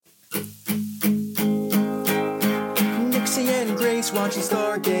Nick's watching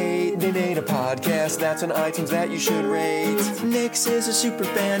Stargate. They made a podcast that's on iTunes that you should rate. Nick's is a super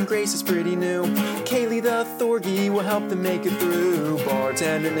fan, Grace is pretty new. Kaylee the Thorgy will help them make it through.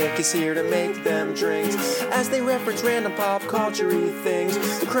 Bartender Nick is here to make them drinks as they reference random pop culture-y things.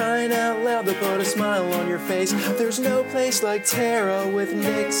 Crying out loud, they'll put a smile on your face. There's no place like Tara with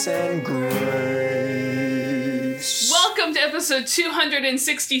Nick's and Grace. Welcome to episode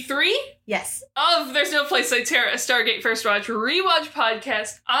 263. Yes. Of There's No Place Like Tara, a Stargate First Watch Rewatch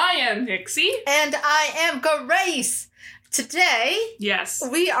podcast. I am Nixie. And I am Grace. Today, Yes.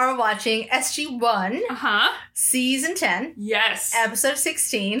 we are watching SG-1, Season 10, Yes. Episode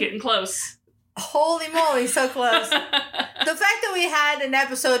 16. Getting close. Holy moly, so close. The fact that we had an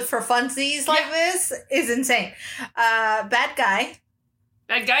episode for funsies like this is insane. Bad Guy.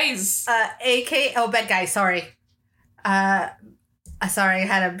 Bad guys. Bad Guy, sorry. Sorry, I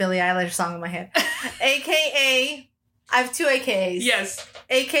had a Billie Eilish song in my head. AKA, I have two AKAs. Yes.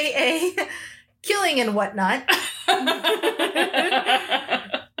 AKA, Killing and Whatnot.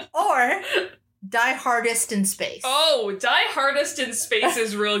 Or, Die Hardest in Space. Oh, Die Hardest in Space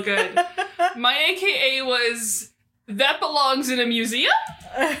is real good. My AKA was That Belongs in a Museum?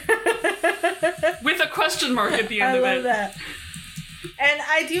 With a question mark at the end of it. I love that. And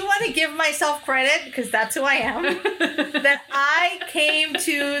I do want to give myself credit, because that's who I am, that I came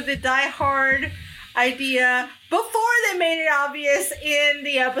to the Die Hard idea before they made it obvious in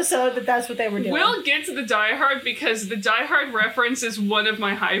the episode that that's what they were doing. We'll get to the Die Hard because the Die Hard reference is one of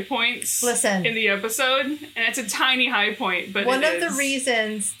my high points in the episode. And it's a tiny high point, but one of the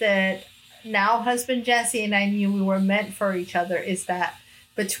reasons that now husband Jesse and I knew we were meant for each other is that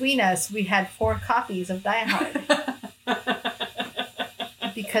between us, we had 4 copies of Die Hard.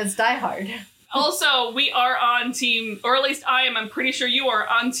 Because Die Hard. Also, we are on team, or at least I am, I'm pretty sure you are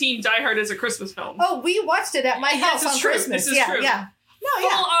on team Die Hard as a Christmas film. Oh, we watched it at my house on Christmas. This is true. Yeah.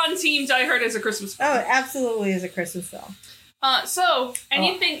 Full on team Die Hard as a Christmas film. Oh, it absolutely is a Christmas film. So,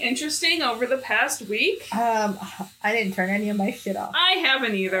 anything interesting over the past week? I didn't turn any of my shit off. I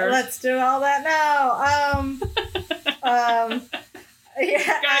haven't either. Let's do all that now.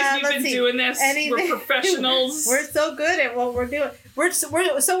 Yeah, guys, we've been doing this. We're professionals. We're so good at what we're doing. We're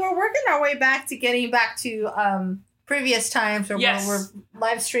working our way back to getting back to previous times where we're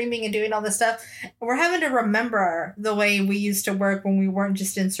live streaming and doing all this stuff. We're having to remember the way we used to work when we weren't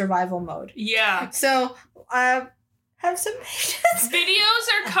just in survival mode. Yeah. So, have some patience. Videos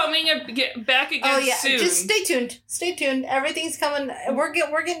are coming back again soon. Just stay tuned. Stay tuned. Everything's coming. We're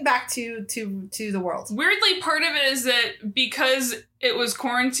getting back to the world. Weirdly, part of it is that because it was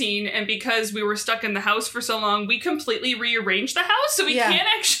quarantine and because we were stuck in the house for so long, we completely rearranged the house so we can't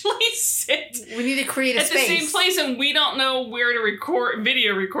actually sit. We need to create a space at the same place, and we don't know where to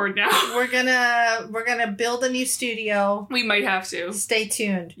video record now. We're gonna build a new studio. We might have to. Stay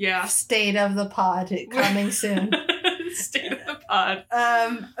tuned. Yeah. State of the pod coming soon. State of the pod.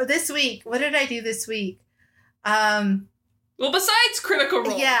 This week, what did I do this week? Well, besides Critical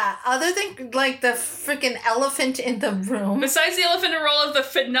Role. Yeah, other than, like, the freaking elephant in the room. Besides the elephant in the role of the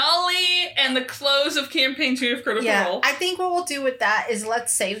finale and the close of Campaign 2 of Critical Role. I think what we'll do with that is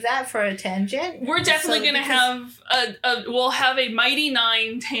let's save that for a tangent. We're definitely going to have we'll have a Mighty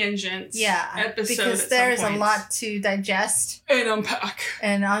 9 tangent episode because there's a lot to digest. And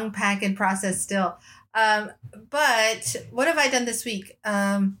unpack. And process still. But what have I done this week?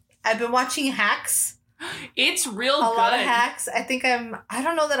 I've been watching Hacks. It's real good. A lot of Hacks. I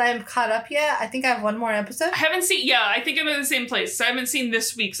don't know that I'm caught up yet. I think I have one more episode. I haven't seen, I think I'm in the same place. So I haven't seen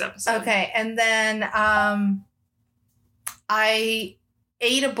this week's episode. Okay, and then I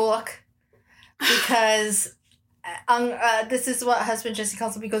ate a book because this is what husband Jesse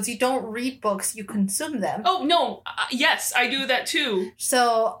calls them. He goes, you don't read books, you consume them. Oh, no. Yes, I do that too.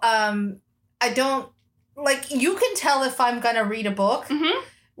 So I don't, like, you can tell if I'm going to read a book. Mm-hmm.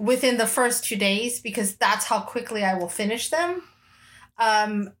 Within the first 2 days, because that's how quickly I will finish them.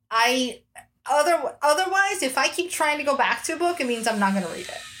 Otherwise, if I keep trying to go back to a book, it means I'm not going to read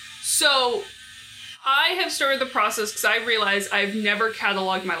it. So, I have started the process because I realize I've never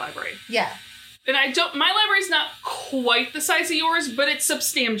cataloged my library. Yeah. And my library's not quite the size of yours, but it's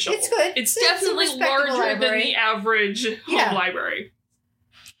substantial. It's good. It's definitely larger than the average home library.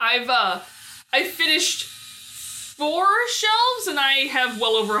 I finished 4 shelves, and I have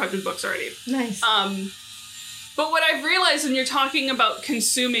well over 100 books already. Nice. But what I've realized when you're talking about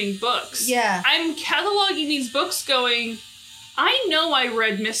consuming books, I'm cataloging these books going, I know I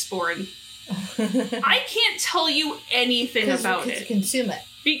read Mistborn. I can't tell you anything about it. You consume it.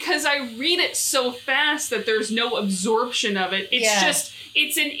 Because I read it so fast that there's no absorption of it. It's just,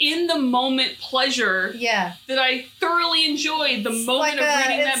 It's an in-the-moment pleasure that I thoroughly enjoyed the moment of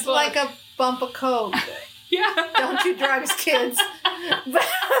reading that book. It's like a bump of Coke. Yeah. Don't do drugs, kids.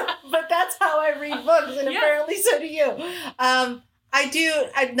 But that's how I read books, and apparently so do you.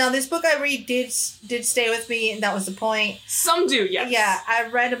 Now, this book I read did stay with me, and that was the point. Some do, yes. Yeah, I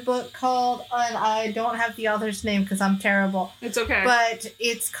read a book called, and I don't have the author's name because I'm terrible. It's okay. But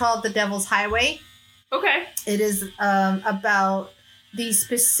it's called The Devil's Highway. Okay. It is about the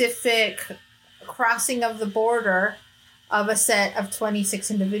specific crossing of the border of a set of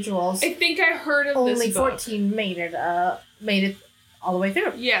 26 individuals. I think I heard of this book. Only 14 made it all the way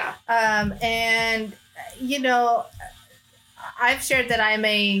through. Yeah. And, you know, I've shared that I'm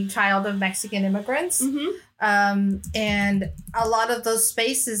a child of Mexican immigrants. Mm-hmm. And a lot of those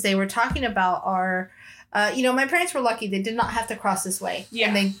spaces they were talking about are, you know, my parents were lucky. They did not have to cross this way.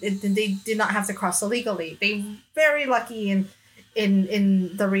 Yeah. And they did not have to cross illegally. They were very lucky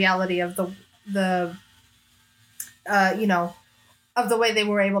in the reality of the you know, of the way they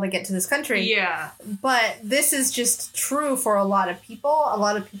were able to get to this country. Yeah. But this is just true for a lot of people. A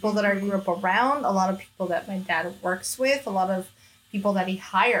lot of people that I grew up around. A lot of people that my dad works with. A lot of people that he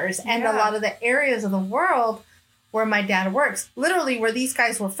hires. And a lot of the areas of the world where my dad works. Literally where these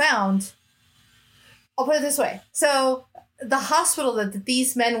guys were found. I'll put it this way. So the hospital that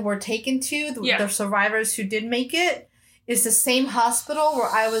these men were taken to, the survivors who did make it, is the same hospital where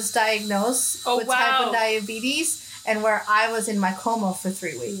I was diagnosed with type 1 diabetes. And where I was in my coma for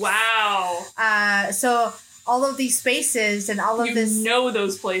 3 weeks. Wow. So all of these spaces and all of this... You know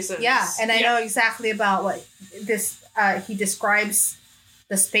those places. Yeah, and I know exactly about what this... he describes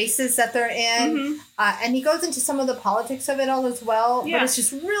the spaces that they're in. Mm-hmm. And he goes into some of the politics of it all as well. Yeah. But it's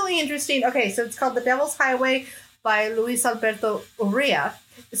just really interesting. Okay, so it's called The Devil's Highway by Luis Alberto Urrea.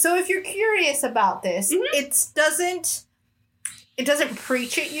 So if you're curious about this, it doesn't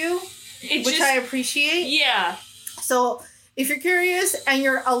preach at you, which I appreciate. Yeah. So, if you're curious and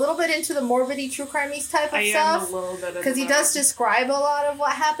you're a little bit into the morbidy, true crime-y type of stuff, because he does describe a lot of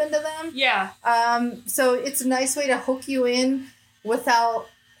what happened to them. Yeah. So it's a nice way to hook you in without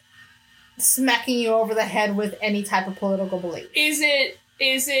smacking you over the head with any type of political belief. Is it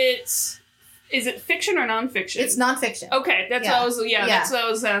fiction or nonfiction? It's nonfiction. Okay, that's what I was. Yeah, that's what I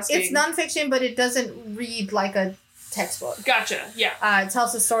was asking. It's nonfiction, but it doesn't read like a textbook. Gotcha. Yeah. It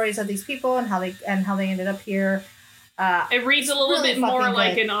tells the stories of these people and how they ended up here. It reads a little bit more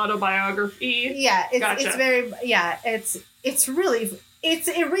like an autobiography. Yeah, it's very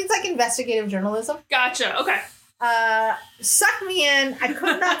it reads like investigative journalism. Gotcha. Okay. Sucked me in. I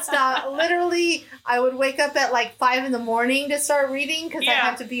could not stop. Literally, I would wake up at like 5 a.m. to start reading because I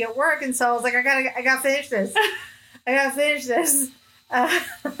had to be at work, and so I was like, I gotta finish this. I gotta finish this.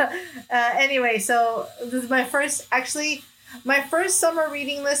 Anyway, so this is my first summer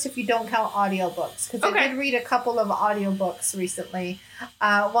reading list if you don't count audiobooks. Because I did read a couple of audiobooks recently.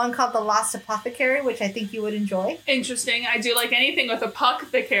 One called The Lost Apothecary, which I think you would enjoy. Interesting. I do like anything with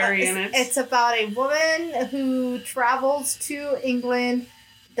apothecary in it. It's about a woman who travels to England,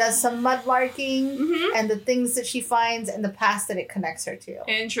 does some mudlarking, and the things that she finds and the past that it connects her to.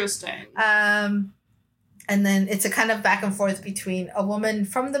 Interesting. And then it's a kind of back and forth between a woman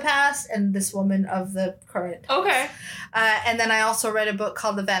from the past and this woman of the current. Okay. And then I also read a book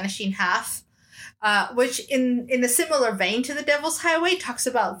called The Vanishing Half, which in a similar vein to The Devil's Highway talks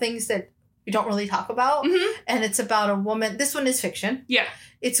about things that we don't really talk about. Mm-hmm. And it's about a woman. This one is fiction. Yeah.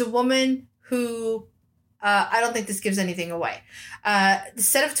 It's a woman who, I don't think this gives anything away. The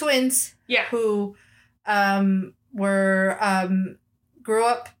set of twins who grew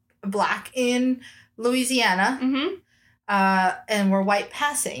up Black in Louisiana, and were white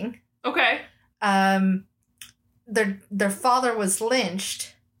passing. Okay. Their father was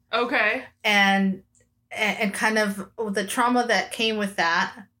lynched. Okay. And kind of the trauma that came with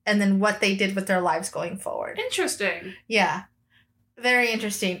that, and then what they did with their lives going forward. Interesting. Yeah. Very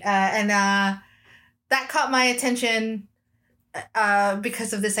interesting. And that caught my attention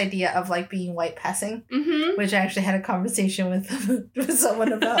because of this idea of like being white passing, which I actually had a conversation with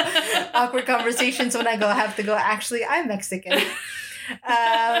someone about awkward conversations when I have to go, actually, I'm Mexican.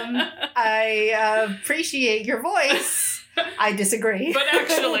 I appreciate your voice. I disagree. But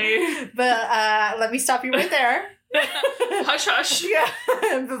actually. But let me stop you right there. Hush, hush. Yeah,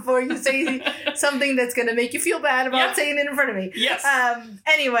 before you say something that's going to make you feel bad about saying it in front of me. Yes.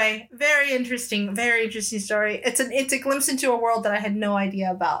 Anyway, very interesting story. It's a glimpse into a world that I had no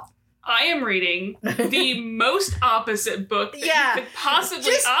idea about. I am reading the most opposite book that you could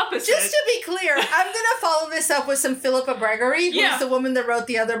possibly opposite. Just to be clear, I'm going to follow this up with some Philippa Gregory, who's the woman that wrote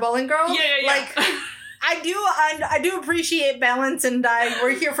The Other Boleyn Girl. Yeah. Like, I do appreciate balance, and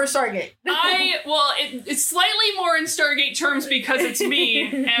we're here for Stargate. It's slightly more in Stargate terms because it's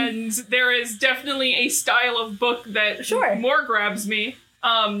me, and there is definitely a style of book that more grabs me.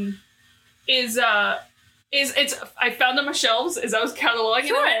 I found on my shelves as I was cataloging.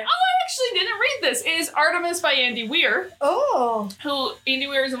 And I went, I actually didn't read this. Is Artemis by Andy Weir. Oh. Who Andy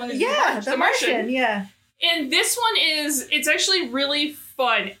Weir is the one who's The Martian. Yeah. And this one it's actually really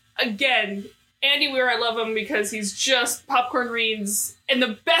fun. Again, Andy Weir, I love him because he's just popcorn reads in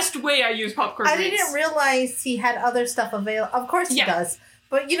the best way I use popcorn reads. I didn't realize he had other stuff available. Of course he does.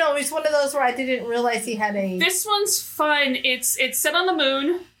 But, it's one of those where I didn't realize he had a... This one's fun. It's set on the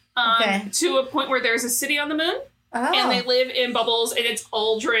moon to a point where there's a city on the moon. Oh. And they live in bubbles, and it's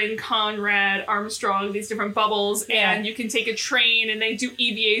Aldrin, Conrad, Armstrong, these different bubbles. Yeah. And you can take a train, and they do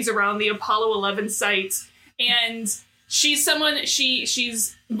EVAs around the Apollo 11 site. And she's someone,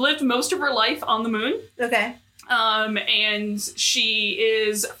 she's lived most of her life on the moon. Okay. And she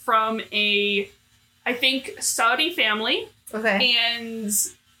is from I think, Saudi family. Okay. And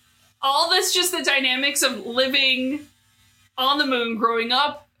all this, just the dynamics of living on the moon, growing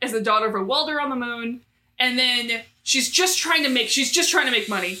up as the daughter of a welder on the moon, and then she's just trying to make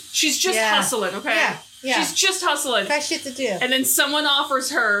money. She's just hustling, okay? Yeah. She's just hustling. Got shit to do. And then someone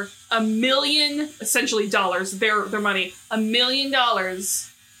offers her $1 million, essentially dollars, their money, $1 million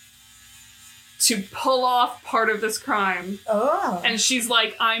to pull off part of this crime. Oh. And she's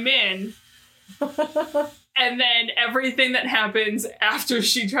like, I'm in. And then everything that happens after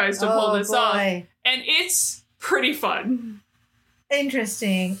she tries to pull this off. And it's pretty fun.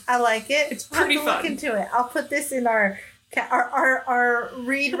 Interesting. I like it. It's pretty fun. Look into it. I'll put this in our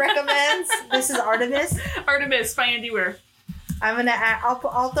read recommends. This is Artemis. Artemis by Andy Weir.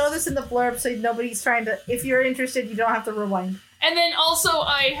 I'll throw this in the blurb so nobody's trying to. If you're interested, you don't have to rewind. And then also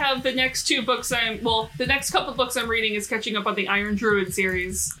I have the next two books the next couple of books I'm reading is catching up on the Iron Druid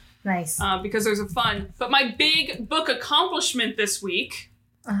series. Nice. Because those are fun. But my big book accomplishment this week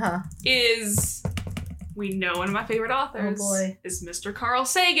is, we know one of my favorite authors is Mr. Carl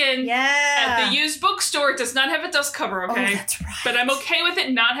Sagan. Yeah. At the used bookstore. It does not have a dust cover, okay? Oh, that's right. But I'm okay with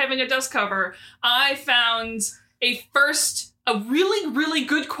it not having a dust cover. I found a really, really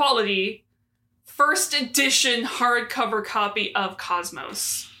good quality first edition hardcover copy of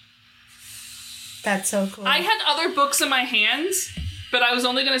Cosmos. That's so cool. I had other books in my hands, but I was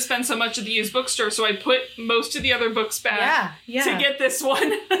only going to spend so much at the used bookstore, so I put most of the other books back to get this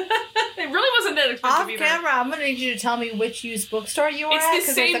one. It really wasn't that expensive either. Off camera, I'm going to need you to tell me which used bookstore you were at,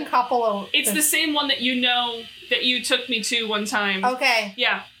 because there's a couple of... It's the same one that that you took me to one time. Okay.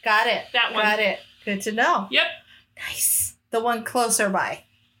 Yeah. Got it. That one. Got it. Good to know. Yep. Nice. The one closer by.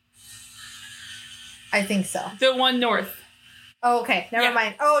 I think so. The one north. Oh, okay. Never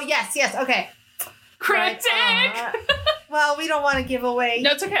mind. Oh, yes. Okay. Cryptic! Right. Well, we don't want to give away...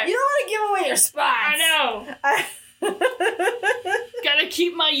 No, it's okay. You don't want to give away your spots. I know. Gotta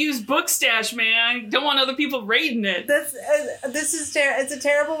keep my used book stash, man. Don't want other people raiding it. It's a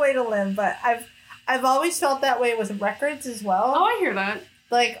terrible way to live, but I've always felt that way with records as well. Oh, I hear that.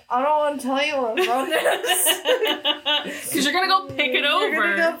 Like, I don't want to tell you what wrote this. Because you're gonna go pick it over.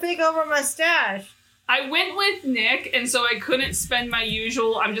 You're gonna go pick over my stash. I went with Nick, and so I couldn't spend my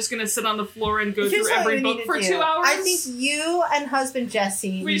usual, I'm just going to sit on the floor and go through every book for 2 hours. I think you and husband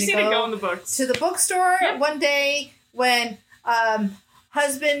Jesse we just need to go in the books. To the bookstore one day when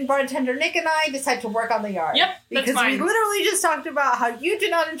husband bartender Nick and I decide to work on the yard. Yep, because that's fine. We literally just talked about how you do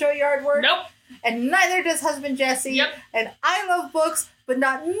not enjoy yard work. Nope. And neither does husband Jesse. Yep. And I love books, but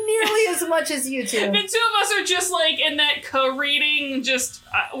not nearly as much as you two. The two of us are just like in that co-reading, just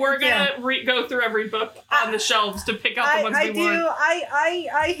we're gonna go through every book on the shelves to pick out the ones we want.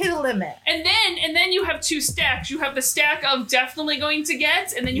 I hit a limit. And then you have two stacks. You have the stack of definitely going to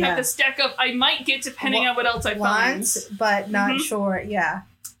get, and then you have the stack of I might get depending on what else I find. But not sure, yeah.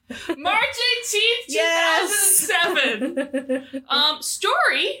 March 18th, 2007.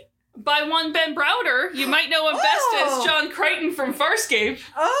 Story by one Ben Browder. You might know him best as John Crichton from Farscape.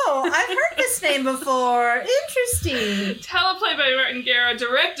 Oh, I've heard this name before. Interesting. Teleplay by Martin Guerra,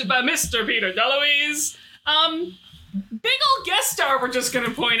 directed by Mr. Peter DeLuise. Big old guest star we're just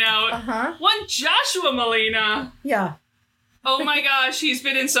gonna point out. One Joshua Malina. Yeah. Oh my gosh, he's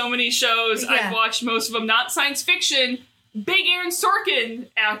been in so many shows. Yeah. I've watched most of them. Not science fiction. Big Aaron Sorkin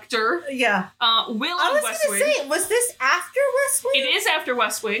actor. Yeah. Will on West Wing. I was going to say, was this after West Wing? It is after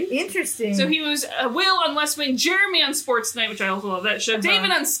West Wing. Interesting. So he was Will on West Wing, Jeremy on Sports Night, which I also love that show,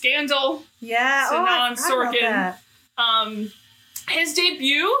 David on Scandal. Yeah. Sinan Sorkin. His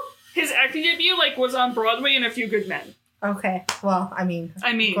debut, his acting debut, was on Broadway in A Few Good Men. Okay. Well, I mean,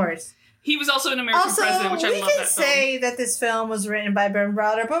 of course. He was also an American president, which I love that film. We can say that this film was written by Ben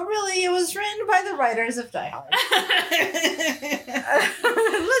Browder, but really it was written by the writers of Die Hard.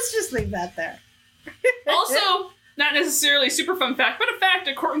 Let's just leave that there. Also, not necessarily a super fun fact, but a fact,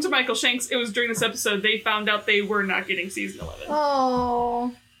 according to Michael Shanks, it was during this episode they found out they were not getting season 11.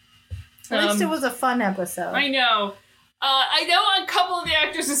 Oh. At least it was a fun episode. I know. I know a couple of the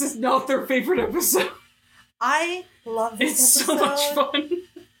actors, this is not their favorite episode. I love this episode. It's so much fun.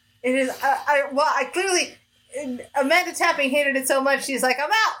 It is. I clearly, Amanda Tapping hated it so much. She's like, I'm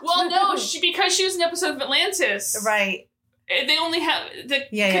out. Well, no, because she was an episode of Atlantis. Right. They only have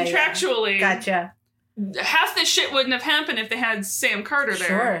contractually. Yeah. Gotcha. Half this shit wouldn't have happened if they had Sam Carter there.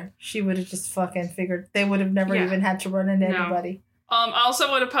 Sure. She would have just fucking figured they would have never even had to run into anybody. I also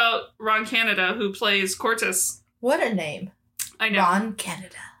want to pout Ron Canada, who plays Cortus. What a name. I know.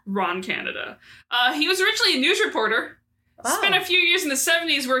 Ron Canada. He was originally a news reporter. Spent a few years in the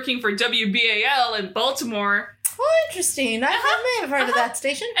 70s working for WBAL in Baltimore. Oh, interesting. I may have heard of that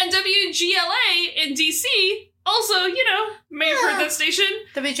station. And WGLA in D.C. also, may have heard that station.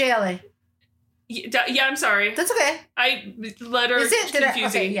 WGLA. Yeah, I'm sorry. That's okay. I let her confuse you.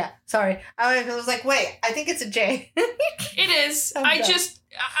 Okay, yeah. Sorry. I was like, wait, I think it's a J. It is.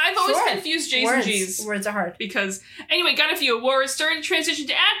 I've always confused J's and G's. Words are hard. Because, anyway, got a few awards, started to transition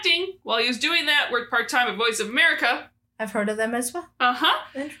to acting. While he was doing that, worked part-time at Voice of America. I've heard of them as well. Uh-huh.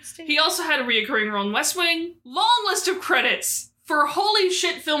 Interesting. He also had a reoccurring role in West Wing. Long list of credits for holy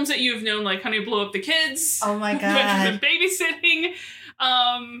shit films that you've known, like Honey Blew Up the Kids. Oh my God. Adventures in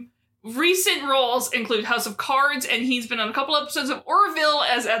Babysitting. Recent roles include House of Cards, and he's been on a couple episodes of Orville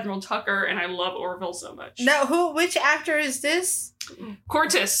as Admiral Tucker, and I love Orville so much. Now, which actor is this?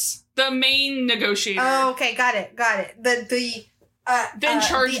 Cortus, the main negotiator. Oh, okay, got it. The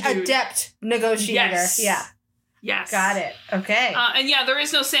adept negotiator. Yes. Yeah. Yes. Got it. Okay. And yeah, there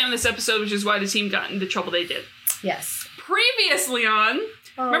is no Sam in this episode, which is why the team got into trouble they did. Yes. Previously on,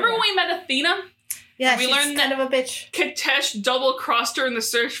 remember when we met Athena? Yeah, we learned kind of a bitch. Katesh double-crossed her in the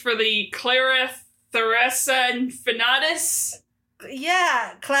search for the Clara Theresa Infinitus.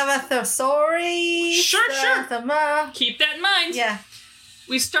 Yeah, Clara Thesauri. Sure. Keep that in mind. Yeah.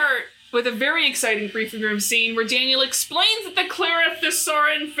 We start with a very exciting briefing room scene where Daniel explains that the Clara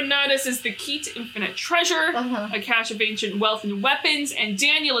Thesauri Infinitus is the key to infinite treasure, a cache of ancient wealth and weapons, and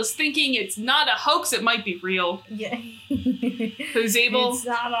Daniel is thinking it's not a hoax, it might be real. Yeah. It's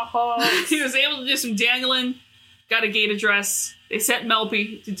not a hoax. He was able to do some Danieling, got a gate address. They sent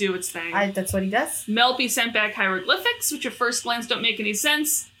Melpy to do its thing. That's what he does. Melpy sent back hieroglyphics, which at first glance don't make any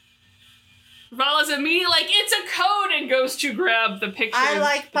sense. Vala's immediately like, it's a code, and goes to grab the pictures. I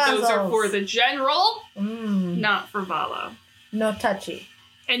like puzzles. Those are for the general, not for Vala. No touchy.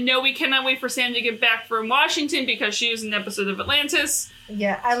 And no, we cannot wait for Sam to get back from Washington because she was in an episode of Atlantis.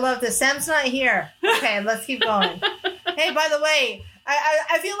 Yeah, I love this. Sam's not here. Okay, let's keep going. Hey, by the way,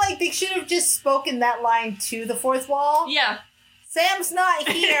 I feel like they should have just spoken that line to the fourth wall. Yeah. Sam's not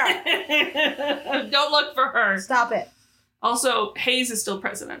here. Don't look for her. Stop it. Also, Hayes is still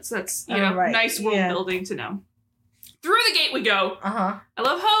president, so that's, nice world building to know. Through the gate we go. Uh-huh. I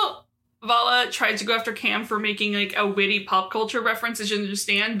love how Vala tried to go after Cam for making, like, a witty pop culture reference that you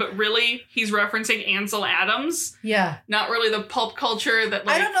understand, but really, he's referencing Ansel Adams. Yeah. Not really the pop culture that,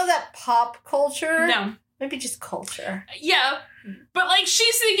 like... I don't know that pop culture. No. Maybe just culture. Yeah. But, like,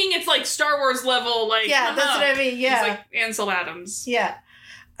 she's thinking it's, like, Star Wars level, like... Yeah, that's what I mean, yeah. He's like Ansel Adams. Yeah.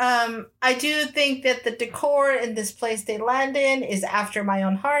 I do think that the decor in this place they land in is after my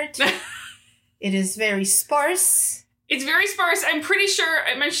own heart. It is very sparse. It's very sparse. I'm pretty sure,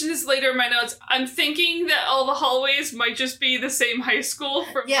 I mentioned this later in my notes, I'm thinking that all the hallways might just be the same high school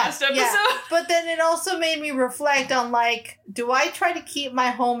from last episode. Yeah. But then it also made me reflect on, like, do I try to keep my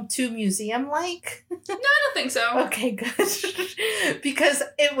home too museum-like? No, I don't think so. Okay, good. Because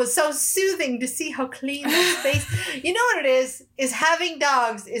it was so soothing to see how clean that space... You know what it is? Is having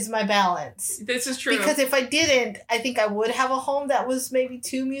dogs is my balance. This is true. Because if I didn't, I think I would have a home that was maybe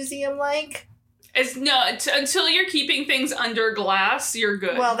too museum-like. Until you're keeping things under glass, you're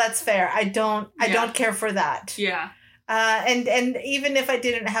good. Well, that's fair. I don't care for that. Yeah. And even if I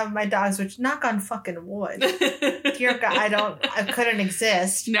didn't have my dogs, which knock on fucking wood, dear God, I couldn't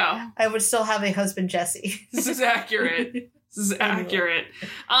exist. No. I would still have a husband, Jesse. This is accurate.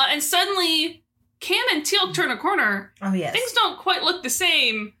 And suddenly, Cam and Teal'c turn a corner. Oh, yes. Things don't quite look the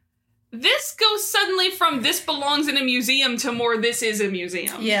same. This goes suddenly from this belongs in a museum to more this is a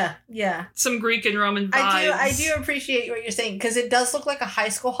museum. Yeah, yeah. Some Greek and Roman vibes. I do appreciate what you're saying, because it does look like a high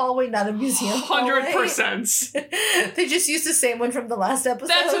school hallway, not a museum 100%. They just used the same one from the last episode.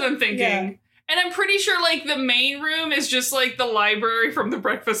 That's what I'm thinking. Yeah. And I'm pretty sure, like, the main room is just, like, the library from the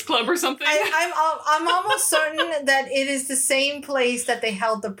Breakfast Club or something. I'm almost certain that it is the same place that they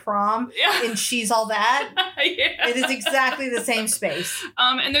held the prom in She's All That. Yeah. It is exactly the same space.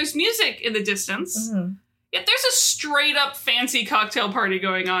 And there's music in the distance. Mm-hmm. Yeah, there's a straight-up fancy cocktail party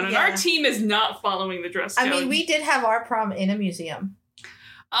going on, and our team is not following the dress code. I mean, we did have our prom in a museum.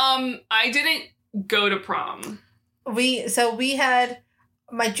 I didn't go to prom. We had...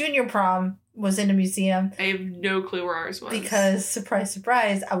 My junior prom was in a museum. I have no clue where ours was. Because, surprise,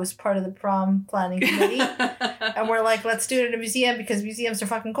 surprise, I was part of the prom planning committee. And we're like, let's do it in a museum because museums are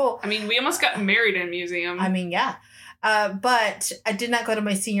fucking cool. I mean, we almost got married in a museum. I mean, yeah. But I did not go to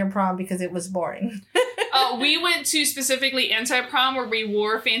my senior prom because it was boring. We went to specifically anti-prom where we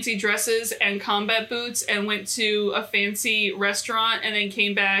wore fancy dresses and combat boots and went to a fancy restaurant and then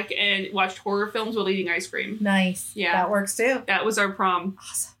came back and watched horror films while eating ice cream. Nice. Yeah. That works too. That was our prom.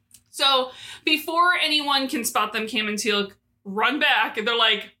 Awesome. So before anyone can spot them, Cam and Teal run back and they're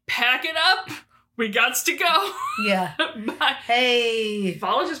like, pack it up. We gots to go. Yeah. Hey.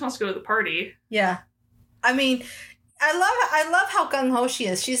 Vala just wants to go to the party. Yeah. I mean... I love how gung-ho she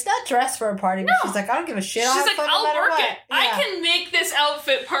is. She's not dressed for a party, but she's like, I don't give a shit. She's like, I'll work it. Yeah. I can make this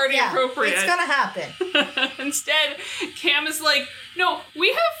outfit party appropriate. It's gonna happen. Instead, Cam is like, no, we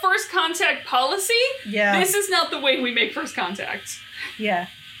have first contact policy. Yeah. This is not the way we make first contact. Yeah.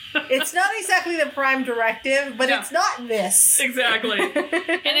 It's not exactly the prime directive, but it's not this. Exactly.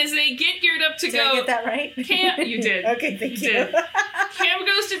 And as they get geared up to go... Did I get that right? Cam, you did. Okay, thank you. Cam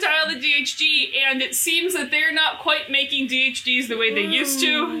goes to dial the DHD, and it seems that they're not quite making DHDs the way they used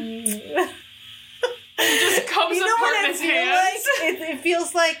to. It just comes apart in his hands. It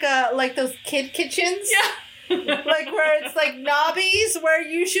feels like those kid kitchens. Yeah. Like where it's like knobbies where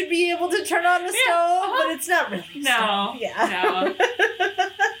you should be able to turn on the stove, but it's not really. No. Yeah.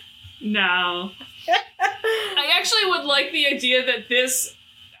 No. I actually would like the idea that this...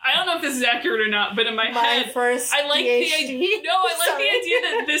 I don't know if this is accurate or not, but in my head, first I like DHD. the idea. No, I like the idea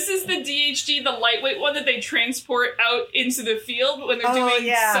that this is the DHD, the lightweight one that they transport out into the field when they're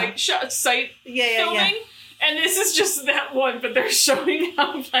doing site filming. And this is just that one, but they're showing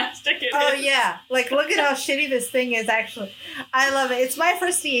how plastic it is. Oh, yeah. Like, look at how shitty this thing is, actually. I love it. It's my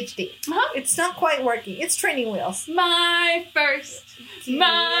first DHD. Uh-huh. It's not quite working. It's training wheels. My first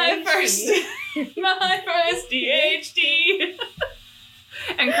DHD.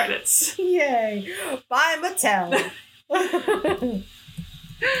 And credits. Yay. Bye, Mattel.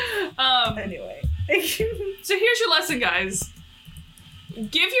 Anyway. So here's your lesson, guys.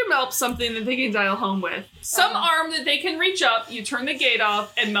 Give your Melp something that they can dial home with. Some arm that they can reach up, you turn the gate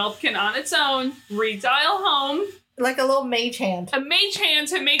off, and Melp can on its own redial home. Like a little mage hand. A mage hand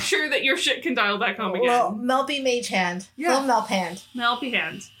to make sure that your shit can dial back home again. Well, Melpy mage hand. Yeah. Little Melp hand. Melpy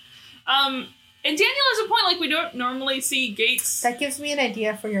hand. And Daniel has a point, like, we don't normally see gates. That gives me an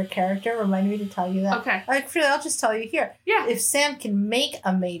idea for your character. Remind me to tell you that. Okay. Actually, I'll just tell you here. Yeah. If Sam can make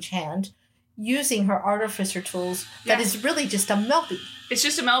a mage hand using her artificer tools, that is really just a Melpy. It's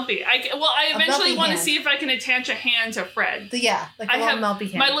just a Melpy. I eventually want to see if I can attach a hand to Fred. Like a little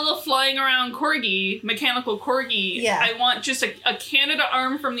Melpy hand. My little flying around corgi, mechanical corgi. Yeah. I want just a Canada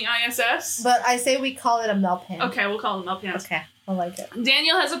arm from the ISS. But I say we call it a Melp hand. Okay, we'll call it a Melp hand. Okay, I like it.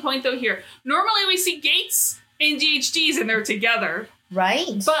 Daniel has a point, though, here. Normally we see gates and DHDs and they're together.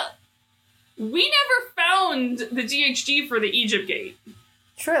 Right. But we never found the DHD for the Egypt gate.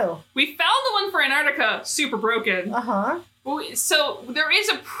 True. We found the one for Antarctica, super broken. Uh-huh. So there is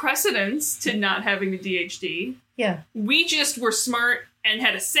a precedence to not having the DHD. Yeah. We just were smart and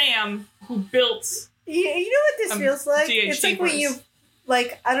had a Sam who built... You know what this feels like? DHD it's like when you...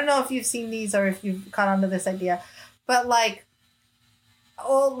 Like, I don't know if you've seen these or if you've caught on to this idea, but like...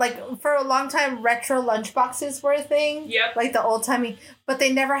 Oh, like, for a long time, retro lunchboxes were a thing. Yep. Like the old-timey... But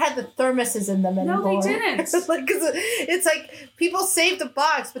they never had the thermoses in them anymore. No, they didn't. Cause it's like, people saved the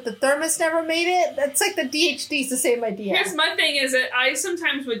box, but the thermos never made it. That's like the DHD's the same idea. Here's my thing, is that I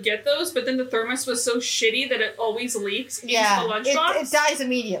sometimes would get those, but then the thermos was so shitty that it always leaks into the lunchbox. It dies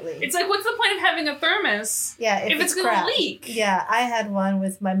immediately. It's like, what's the point of having a thermos if it's going to leak? Yeah, I had one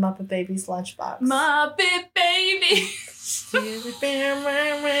with my Muppet Babies lunchbox. Muppet Babies!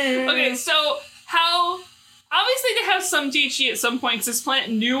 Okay, so how... Obviously, they have some DHD at some point, because this planet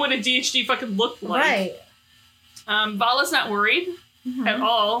knew what a DHD fucking looked like. Right. Vala's not worried at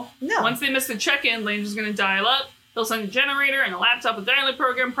all. No. Once they miss the check-in, Langer's going to dial up. They'll send a generator and a laptop with dialing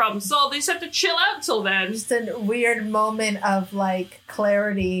program, problem solved. They just have to chill out till then. Just a weird moment of, like,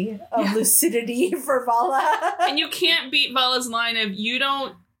 clarity, of lucidity for Vala. And you can't beat Vala's line of,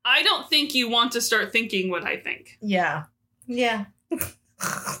 I don't think you want to start thinking what I think. Yeah. Yeah.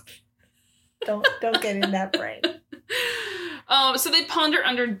 Don't get in that brain. So they ponder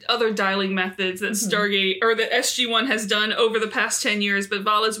under other dialing methods that Stargate or that SG-1 has done over the past 10 years, but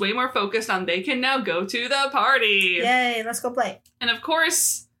Vala's way more focused on they can now go to the party. Yay, let's go play. And of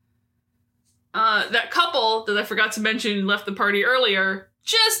course, that couple that I forgot to mention left the party earlier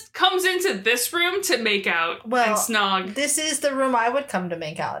just comes into this room to make out and snog. This is the room I would come to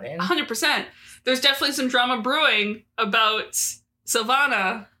make out in. 100%. There's definitely some drama brewing about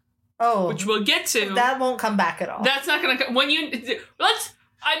Sylvana. Oh, which we'll get to. That won't come back at all. That's not going to come.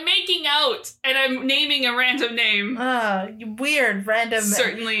 I'm making out and I'm naming a random name. Weird, random.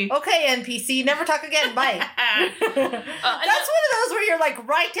 Certainly. Okay, NPC, never talk again. Bye. That's one of those where you're like,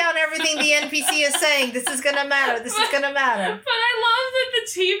 write down everything the NPC is saying. This is going to matter. This is going to matter. But I love that the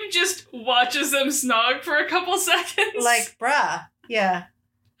team just watches them snog for a couple seconds. Like, bruh. Yeah.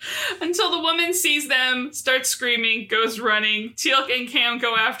 Until the woman sees them, starts screaming, goes running. Teal'c and Cam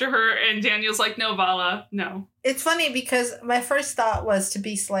go after her, and Daniel's like, no, Vala, no. It's funny because my first thought was to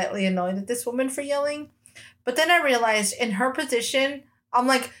be slightly annoyed at this woman for yelling. But then I realized in her position, I'm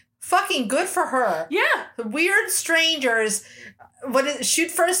like, fucking good for her. Yeah. Weird strangers. Shoot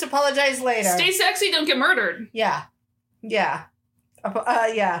first, apologize later. Stay sexy, don't get murdered. Yeah. Yeah.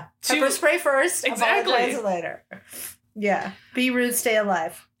 Yeah. Pepper spray first, exactly. Apologize later. Yeah. Be rude, stay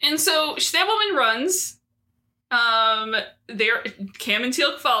alive. And so that woman runs. Cam and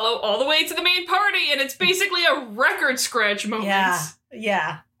Teal'c follow all the way to the main party, and it's basically a record scratch moment. Yeah.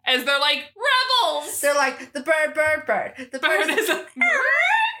 Yeah. As they're like, rebels! They're like, the bird. The bird is like,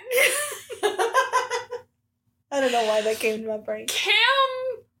 I don't know why that came to my brain. Cam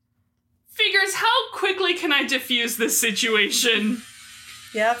figures, how quickly can I diffuse this situation?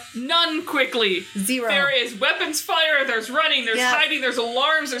 Yep. None quickly. Zero. There is weapons fire, there's running, there's hiding, there's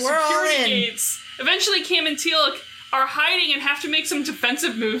alarms, there's security gates. Eventually, Cam and Teal'c are hiding and have to make some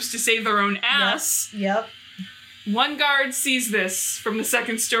defensive moves to save their own ass. Yep. One guard sees this from the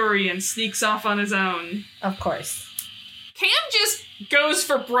second story and sneaks off on his own. Of course. Cam just goes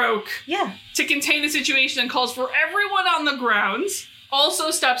for broke. Yeah. To contain the situation and calls for everyone on the ground.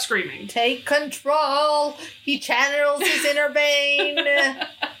 Also, stop screaming. Take control. He channels his inner Bane.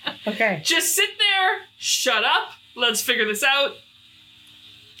 Okay. Just sit there. Shut up. Let's figure this out.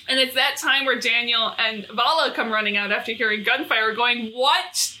 And it's that time where Daniel and Vala come running out after hearing gunfire going,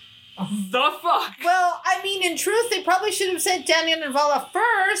 what the fuck? Well, I mean, in truth, they probably should have sent Daniel and Vala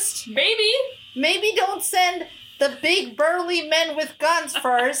first. Maybe. Maybe don't send the big burly men with guns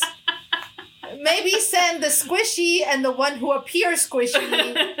first. Maybe send the squishy and the one who appears squishy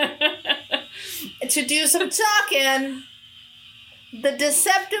to do some talking. The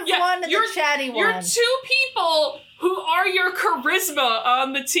deceptive one and the chatty one. You're two people who are your charisma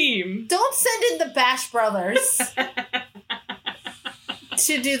on the team. Don't send in the Bash Brothers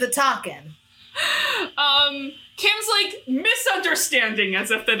to do the talking. Cam's like, misunderstanding,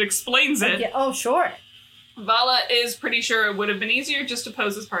 as if that explains it. Yeah. Oh, sure. Vala is pretty sure it would have been easier just to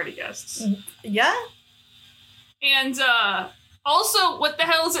pose as party guests. Yeah. And also, what the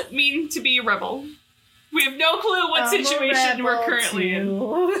hell does it mean to be a rebel? We have no clue what situation we're currently in.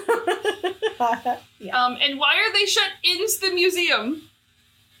 Yeah. And why are they shut into the museum?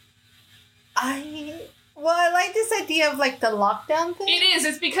 I like this idea of, like, the lockdown thing. It is.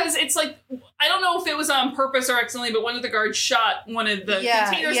 It's because it's, like, I don't know if it was on purpose or accidentally, but one of the guards shot one of the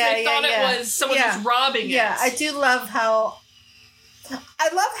containers. They thought it was someone was robbing it. Yeah, I do love how...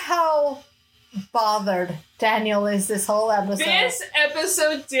 bothered Daniel is this whole episode. This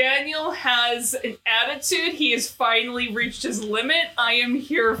episode, Daniel has an attitude. He has finally reached his limit. I am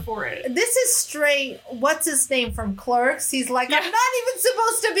here for it. This is straight, what's his name from Clerks? He's like, I'm not even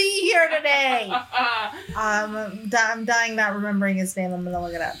supposed to be here today. I'm dying not remembering his name. I'm going to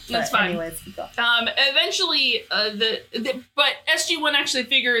look it up. That's fine. Anyways, keep going. Eventually, but SG-1 actually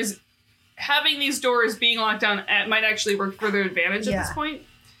figures having these doors being locked down might actually work for their advantage at this point.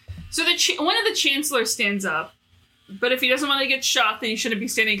 So one of the chancellors stands up, but if he doesn't want to get shot, then he shouldn't be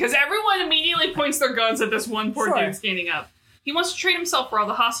standing, because everyone immediately points their guns at this one poor dude standing up. He wants to trade himself for all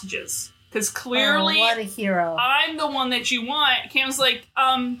the hostages, because clearly, what a hero. I'm the one that you want. Cam's like,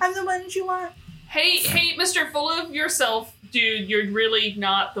 I'm the one that you want. Hey, Mr. Full of yourself, dude, you're really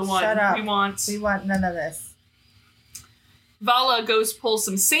not the one we want. We want none of this. Vala goes pull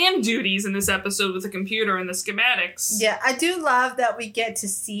some Sam duties in this episode with the computer and the schematics. Yeah, I do love that we get to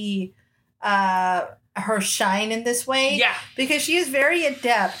see her shine in this way. Yeah. Because she is very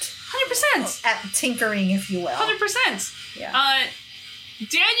adept. 100%. At tinkering, if you will. 100%. Yeah.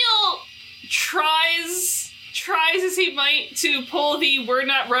 Daniel tries as he might to pull the "We're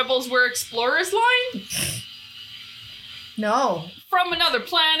not rebels, we're explorers" line. No. From another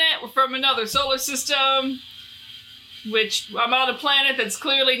planet, from another solar system, which I'm on a planet that's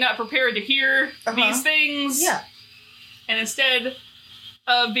clearly not prepared to hear these things. Yeah. And instead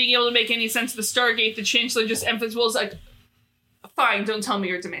of being able to make any sense of the Stargate, the Chancellor just emphasizes, like, fine, don't tell me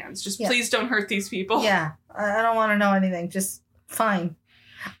your demands. Just please don't hurt these people. Yeah. I don't want to know anything. Just fine.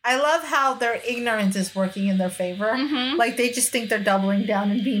 I love how their ignorance is working in their favor. Mm-hmm. Like, they just think they're doubling down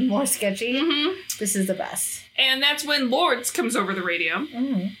and being more sketchy. Mm-hmm. This is the best. And that's when Lords comes over the radio.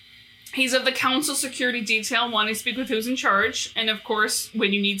 Mm-hmm. He's of the Council Security Detail, wanting to speak with who's in charge. And, of course,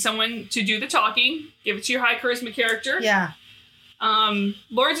 when you need someone to do the talking, give it to your high charisma character. Yeah.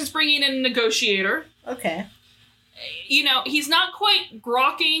 Lords is bringing in a negotiator. Okay. You know, he's not quite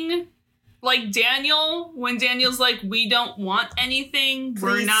grokking like Daniel, when Daniel's like, we don't want anything. Please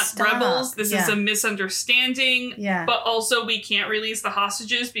we're not stop. Rebels. This is a misunderstanding. Yeah. But also we can't release the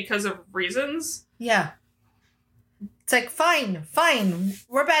hostages because of reasons. Yeah. It's like, fine.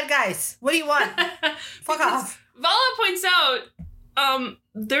 We're bad guys. What do you want? Fuck off. Vala points out,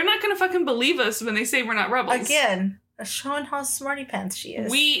 they're not going to fucking believe us when they say we're not rebels. Again, showing how smarty pants she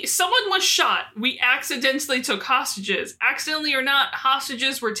is. Someone was shot. We accidentally took hostages. Accidentally or not,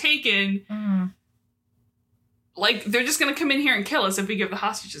 hostages were taken. Mm. Like, they're just going to come in here and kill us if we give the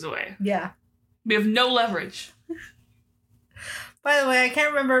hostages away. Yeah. We have no leverage. By the way, I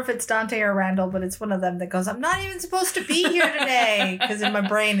can't remember if it's Dante or Randall, but it's one of them that goes, I'm not even supposed to be here today. Because in my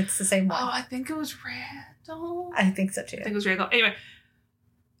brain, it's the same one. Oh, I think it was Randall. I think so, too. I think it was Randall. Anyway,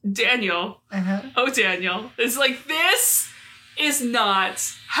 Daniel. Oh, Daniel. It's like, this is not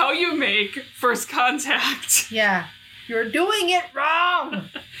how you make first contact. Yeah. You're doing it wrong.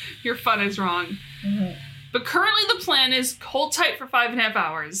 Your fun is wrong. Mm-hmm. But currently the plan is hold tight for 5.5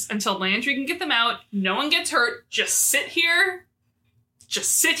 hours until Landry can get them out. No one gets hurt. Just sit here.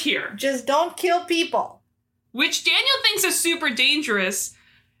 Just don't kill people. Which Daniel thinks is super dangerous.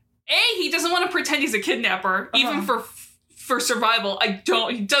 He doesn't want to pretend he's a kidnapper, even for survival.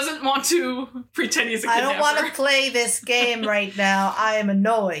 He doesn't want to pretend he's a kidnapper. I don't want to play this game right now. I am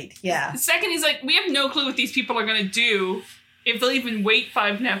annoyed. Yeah. Second, he's like, we have no clue what these people are going to do. If they'll even wait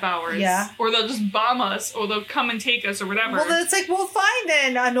 5.5 hours. Yeah. Or they'll just bomb us, or they'll come and take us, or whatever. Well, then it's like, well, fine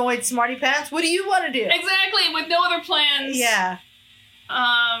then, annoyed smarty pants. What do you want to do? Exactly, with no other plans. Yeah.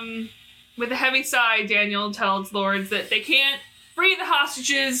 With a heavy sigh, Daniel tells Lords that they can't free the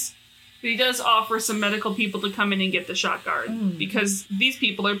hostages, but he does offer some medical people to come in and get the shot guard. Mm. Because these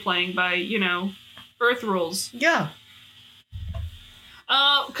people are playing by, Earth rules. Yeah.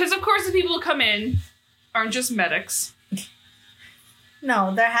 Because, of course, the people who come in aren't just medics.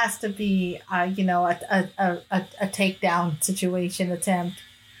 No, there has to be, a takedown situation attempt.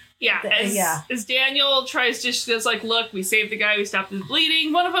 Yeah, as Daniel tries to, just like, look, we saved the guy, we stopped his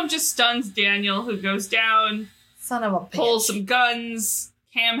bleeding. One of them just stuns Daniel, who goes down. Son of a bitch. Pulls some guns.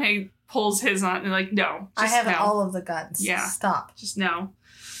 Cam pulls his on, and like, no. I have all of the guns. Yeah. Stop. Just no.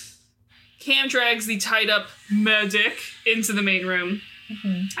 Cam drags the tied-up medic into the main room.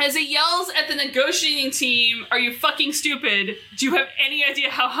 Mm-hmm. As he yells at the negotiating team, are you fucking stupid? Do you have any idea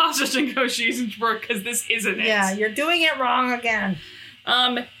how hostage negotiations work? Because this isn't it. Yeah, you're doing it wrong again.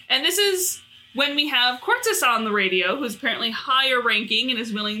 And this is when we have Cortez on the radio, who's apparently higher ranking and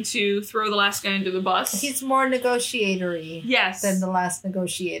is willing to throw the last guy under the bus. He's more negotiatory than the last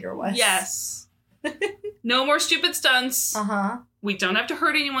negotiator was. Yes. No more stupid stunts. Uh-huh. We don't have to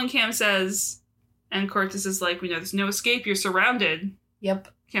hurt anyone, Cam says. And Cortez is like, we know there's no escape, you're surrounded. Yep.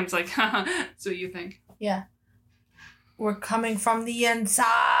 Cam's like, haha, so you think. Yeah. We're coming from the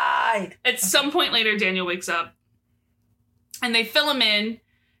inside. At some point later, Daniel wakes up. And they fill him in.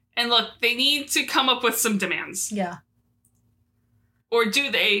 And look, they need to come up with some demands. Yeah. Or do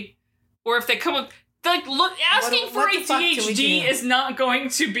they? Or if they come up... Like, look, asking for a DHD is not going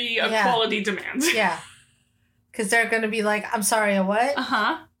to be a quality demand. Yeah. Because they're going to be like, I'm sorry, a what?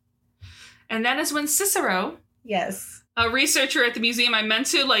 Uh-huh. And that is when Cicero... Yes. A researcher at the museum, I meant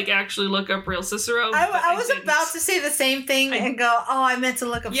to, actually look up real Cicero. I was about to say the same thing and go, I meant to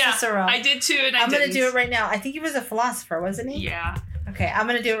look up Cicero. I did too, and I'm going to do it right now. I think he was a philosopher, wasn't he? Yeah. Okay, I'm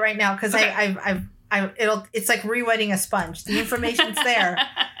going to do it right now, because it's like rewetting a sponge. The information's there.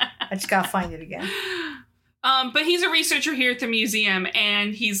 I just got to find it again. But he's a researcher here at the museum,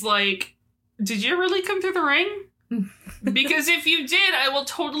 and he's like, did you really come through the ring? Because if you did, I will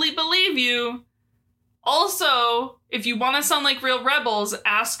totally believe you. Also, if you want to sound like real rebels,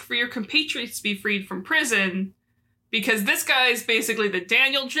 ask for your compatriots to be freed from prison, because this guy is basically the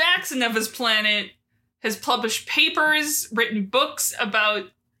Daniel Jackson of his planet, has published papers, written books about,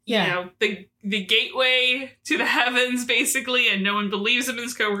 the gateway to the heavens, basically, and no one believes him and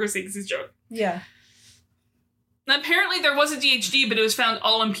his coworkers think it's a joke. Yeah. Apparently there was a DHD, but it was found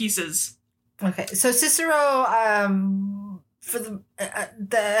all in pieces. Okay, so Cicero, for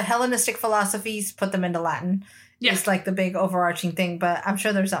the Hellenistic philosophies, put them into Latin. Yeah. It's like the big overarching thing, but I'm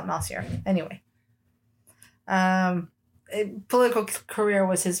sure there's something else here. Anyway. Political career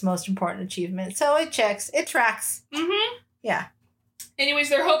was his most important achievement. So it checks. It tracks. Mm-hmm. Yeah. Anyways,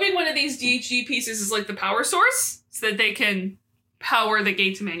 they're hoping one of these DHD pieces is like the power source so that they can power the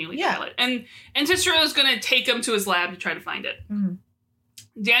gate to manually pilot. And Cicero's going to take him to his lab to try to find it. Mm-hmm.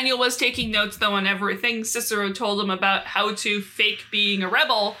 Daniel was taking notes, though, on everything Cicero told him about how to fake being a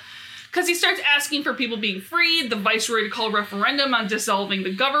rebel, because he starts asking for people being freed, the viceroy to call a referendum on dissolving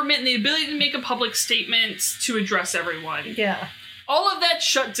the government, and the ability to make a public statement to address everyone. Yeah. All of that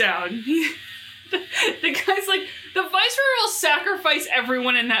shut down. The guy's like, the viceroy will sacrifice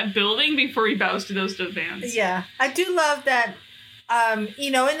everyone in that building before he bows to those demands. Yeah. I do love that,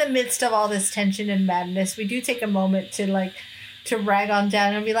 in the midst of all this tension and madness, we do take a moment to rag on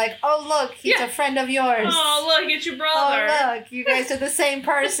Daniel and be like, oh, look, he's a friend of yours. Oh, look, it's your brother. Oh, look, you guys are the same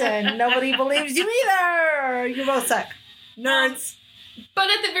person. Nobody believes you either. You both suck. Nerds. But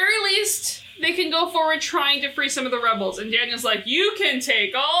at the very least, they can go forward trying to free some of the rebels. And Daniel's like, you can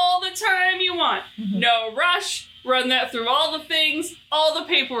take all the time you want. Mm-hmm. No rush. Run that through all the things, all the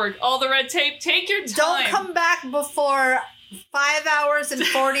paperwork, all the red tape. Take your time. Don't come back before 5 hours and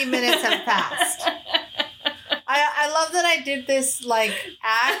 40 minutes have passed. I love that I did this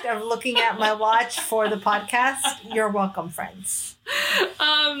act of looking at my watch for the podcast. You're welcome, friends.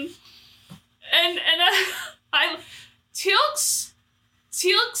 Teal'c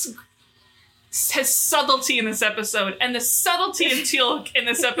has subtlety in this episode, and the subtlety of Teal'c in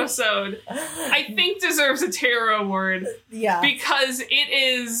this episode, I think, deserves a Tara award. Yeah, because it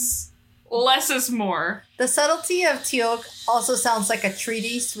is less is more. The subtlety of Teal'c also sounds like a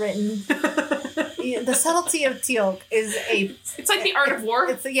treatise written. The subtlety of Teal'c is it's like the art of war.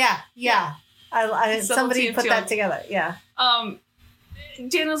 Yeah. Somebody put that together. Yeah.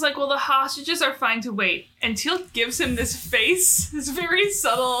 Daniel's like, well, the hostages are fine to wait. And Teal'c gives him this face, this very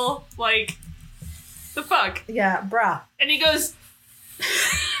subtle, the fuck? Yeah, bruh. And he goes,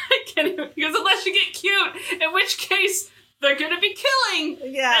 he goes, unless you get cute, in which case they're gonna be killing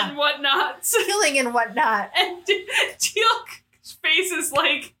and whatnot. Killing and whatnot. And Teal'c's face is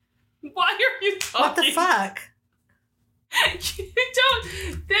like, why are you talking? What the fuck?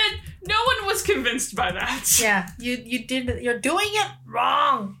 No one was convinced by that. Yeah, you're doing it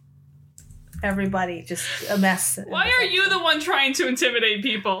wrong. Everybody, just a mess. Why are you the one trying to intimidate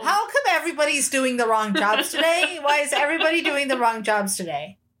people? How come everybody's doing the wrong jobs today? Why is everybody doing the wrong jobs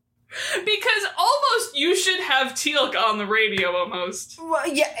today? Because almost you should have Teal'c on the radio, almost. Well,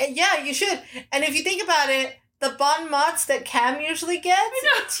 yeah, you should. And if you think about it, the bon mots that Cam usually gets,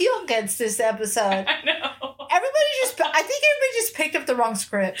 Teal'c gets this episode. I know. I think everybody just picked up the wrong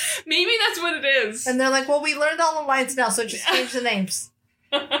script. Maybe that's what it is. And they're like, well, we learned all the lines now, so just change the names.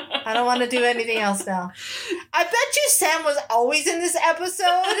 I don't want to do anything else now. I bet you Sam was always in this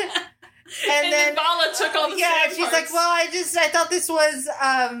episode. And then Vala took all the Sam she's parts. Like, well, I thought this was,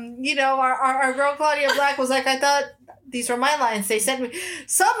 our girl Claudia Black was like, I thought these were my lines. They sent me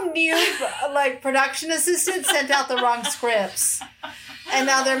some new production assistant sent out the wrong scripts, and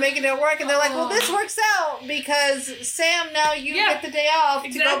now they're making it work. And they're like, well, this works out because Sam, now you get the day off to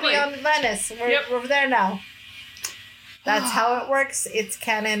go be on Atlantis. We're there now. That's how it works. It's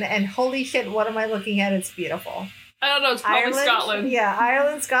canon, and holy shit, what am I looking at? It's beautiful. I don't know. It's probably Scotland. Yeah,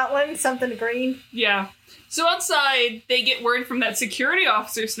 Ireland, Scotland, something green. Yeah. So outside, they get word from that security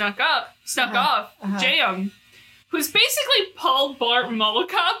officer snuck off, J.M., who's basically Paul Blart Mall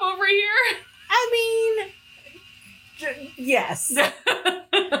Cop over here. I mean, yes.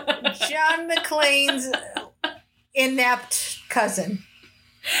 John McClane's inept cousin.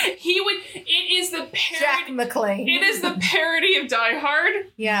 It is the parody. Jack McClane. It is the parody of Die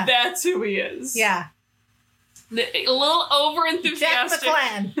Hard. Yeah. That's who he is. Yeah. A little over-enthusiastic.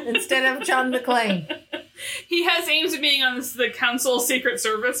 Jack McClane instead of John McClane. He has aims at being on the Council Secret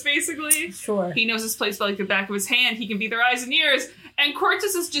Service, basically. Sure. He knows this place like the back of his hand. He can be their eyes and ears. And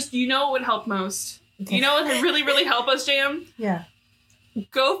Cortus is just, what would help most? Okay. You know what would really, really help us, Jam? Yeah.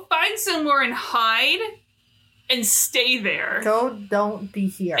 Go find somewhere and hide and stay there. Don't be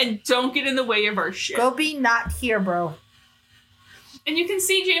here. And don't get in the way of our shit. Go be not here, bro. And you can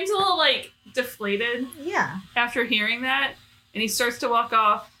see James a little, deflated. Yeah. After hearing that. And he starts to walk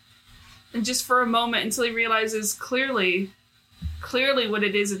off. And just for a moment until he realizes clearly what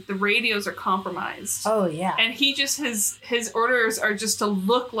it is, that the radios are compromised. Oh, yeah. And he just, his orders are just to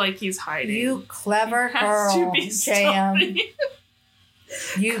look like he's hiding. You clever girl, JM.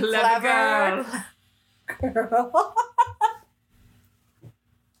 You clever girl.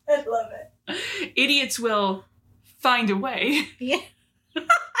 I love it. Idiots will find a way. Yeah.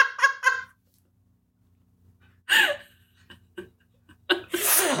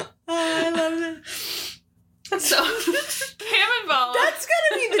 I love it. So, Cam and Vala. That's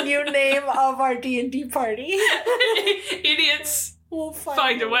gonna be the new name of our D&D party. Idiots will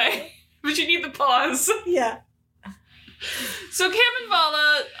find a way. But you need the pause. Yeah. So Cam and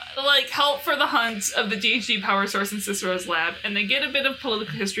Vala, help for the hunt of the DHD power source in Cicero's lab, and they get a bit of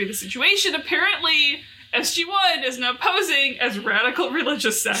political history of the situation. Apparently, SG-1 is now posing as radical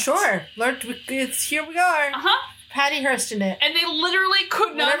religious sect. Sure. Here we are. Uh-huh. Patty Hearst in it. And they literally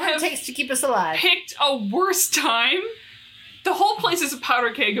could not Whatever have it takes to keep us alive. Picked a worse time. The whole place is a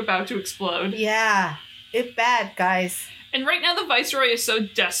powder keg about to explode. Yeah. It's bad, guys. And right now the Viceroy is so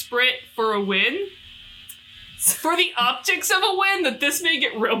desperate for a win, for the optics of a win, that this may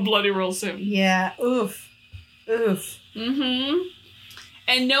get real bloody real soon. Yeah. Oof. Mm-hmm.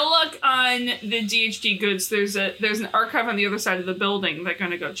 And no luck on the DHD goods. There's an archive on the other side of the building they're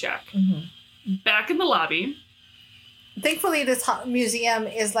going to go check. Mm-hmm. Back in the lobby. Thankfully, this museum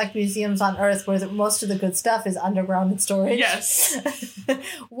is like museums on Earth, where most of the good stuff is underground in storage. Yes.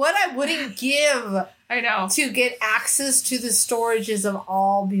 What I wouldn't give, I know, to get access to the storages of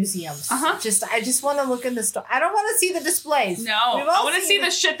all museums. Uh-huh. I just want to look in the store. I don't want to see the displays. No, I want to see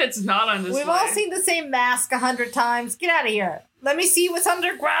the shit that's not on display. We've all seen the same mask 100 times. Get out of here. Let me see what's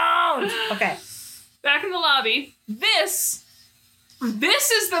underground. Okay. Back in the lobby. This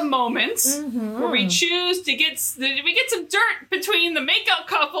is the moment where we choose to get some dirt between the makeout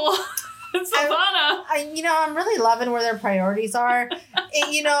couple and Silvana. I'm really loving where their priorities are.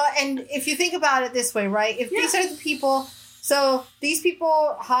 And if you think about it this way, right? If these are the people, so these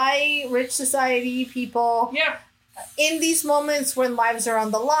people, high, rich society people, in these moments when lives are on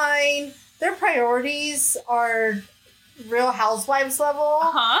the line, their priorities are Real Housewives level.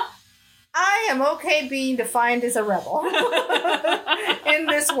 Uh-huh. I am okay being defined as a rebel in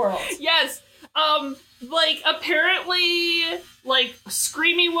this world. Yes. Apparently,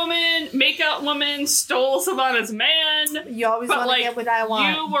 screamy woman, makeout woman stole Silvana's man. You always want to get what I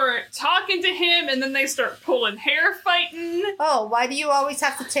want. You were talking to him, and then they start pulling hair fighting. Oh, why do you always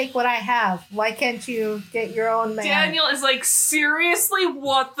have to take what I have? Why can't you get your own man? Daniel is seriously,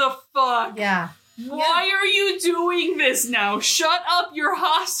 what the fuck? Yeah. Why are you doing this now? Shut up, you're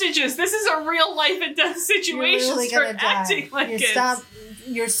hostages. This is a real life and death situation. You're really Start acting like it.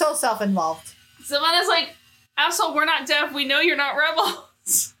 You're so self-involved. Silvana's like, asshole, we're not deaf. We know you're not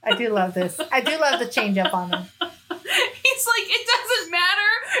rebels. I do love this. I do love the change up on him. He's like, it doesn't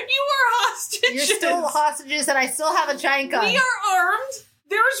matter. You are hostages. You're still hostages and I still have a giant gun. We are armed.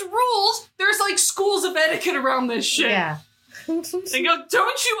 There's rules. There's schools of etiquette around this shit. Yeah. They go,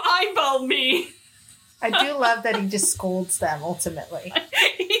 don't you eyeball me. I do love that he just scolds them, ultimately.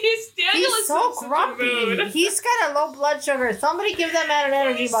 He's so grumpy. He's got a low blood sugar. Somebody give that man an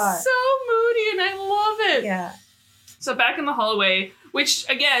energy bar. So moody, and I love it. Yeah. So back in the hallway, which,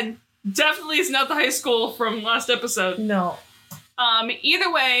 again, definitely is not the high school from last episode. No.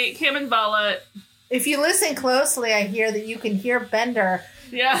 Either way, Cam and Vala... If you listen closely, I hear that you can hear Bender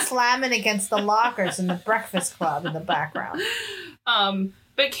slamming against the lockers in the Breakfast Club in the background.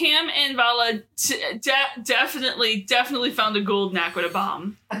 But Cam and Vala definitely found a gold Naquita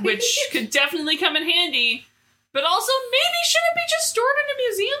bomb, which could definitely come in handy. But also, maybe shouldn't be just stored in a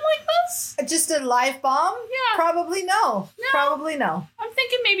museum like this? Just a live bomb? Yeah. Probably no. Probably no. I'm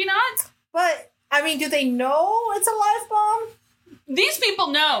thinking maybe not. But, do they know it's a live bomb? These people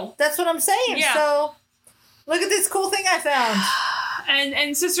know. That's what I'm saying. Yeah. So, look at this cool thing I found.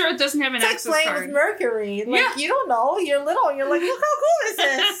 And Cicero doesn't have an access card. It's like playing with Mercury. You don't know. You're little. You're like, look how cool is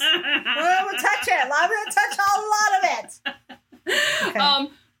this. I'm going to touch it. I'm going to touch a lot of it.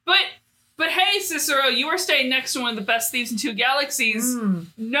 Okay. But hey, Cicero, you are staying next to one of the best thieves in 2 galaxies.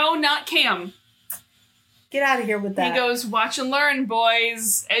 No, not Cam. Get out of here with that. He goes, watch and learn,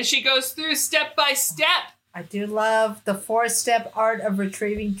 boys, as she goes through step by step. I do love the 4-step art of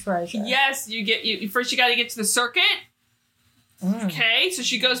retrieving treasure. Yes, first you got to get to the circuit. Okay, so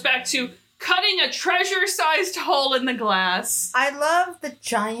she goes back to cutting a treasure-sized hole in the glass. I love the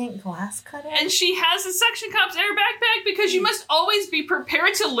giant glass cutter. And she has the suction cups in her backpack because you must always be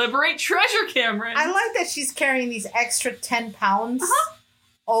prepared to liberate treasure, Cameron. I like that she's carrying these extra 10 pounds.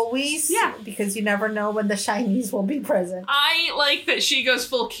 Always. Yeah. Because you never know when the shinies will be present. I like that she goes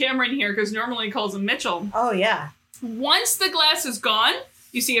full Cameron here because normally he calls him Mitchell. Oh, yeah. Once the glass is gone,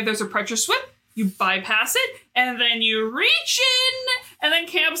 you see if there's a pressure swip. You bypass it, and then you reach And then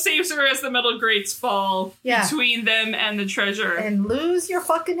Cam saves her as the metal grates fall between them and the treasure. And lose your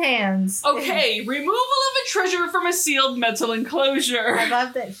fucking hands. Okay, removal of a treasure from a sealed metal enclosure. I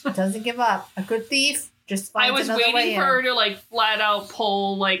love that she doesn't give up. A good thief just finds another way in. I was waiting for her to, like, flat out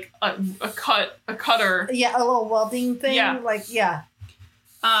pull, like, a cutter. Yeah, a little welding thing. Yeah. Like, yeah.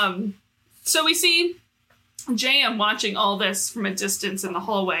 So we see Jam watching all this from a distance in the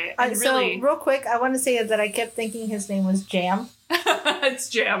hallway. And so, real quick, I want to say that I kept thinking his name was Jam. It's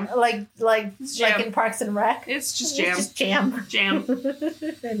Jam. Like in Parks and Rec. It's just Jam. It's just Jam. Jam.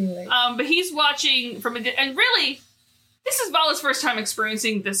 Anyway. But he's watching from and really, this is Vala's first time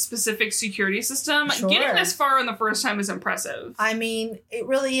experiencing this specific security system. Sure. Getting this far on the first time is impressive. I mean, it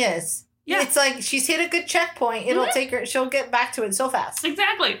really is. Yeah. It's like she's hit a good checkpoint. It'll take her, she'll get back to it so fast.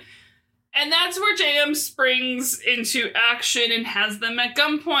 Exactly. And that's where Jam springs into action and has them at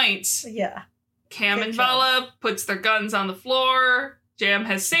gunpoint. Yeah. Cam and Vala puts their guns on the floor. Jam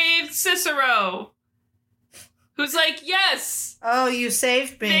has saved Cicero. Who's like, yes. Oh, you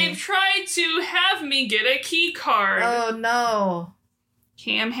saved me. They've tried to have me get a key card. Oh, no.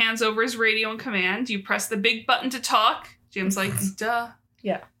 Cam hands over his radio and command. You press the big button to talk. Jam's like, duh.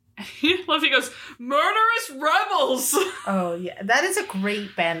 Yeah. He goes, murderous rebels. Oh, yeah. That is a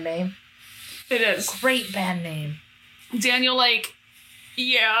great band name. It is. Great band name. Daniel, like,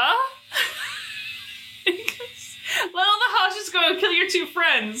 yeah? He goes, let all the hostages go and kill your two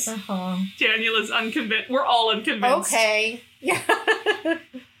friends. Uh-huh. Daniel is unconvinced. We're all unconvinced. Okay. Yeah.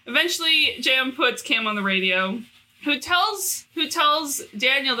 Eventually, Jam puts Cam on the radio, who tells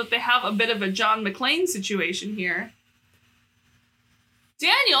Daniel that they have a bit of a John McClane situation here.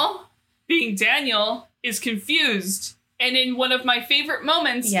 Daniel, being Daniel, is confused. And in one of my favorite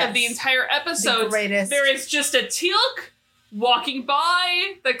moments of the entire episode, there is just a Teal'c walking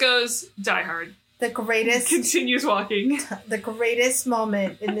by that goes, Die Hard. The greatest... Continues walking. The greatest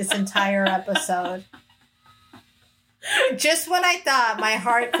moment in this entire episode. Just when I thought my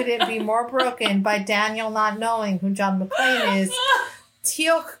heart couldn't be more broken by Daniel not knowing who John McClane is,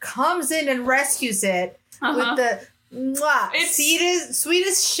 Teal'c comes in and rescues it with the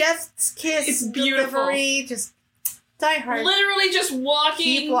sweetest chef's kiss delivery. Just... Die Hard. Literally just walking.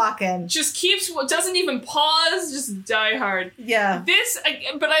 Keep walking. Just keeps, doesn't even pause, just Die Hard. Yeah.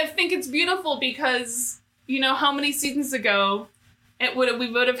 But I think it's beautiful because, you know, how many seasons ago we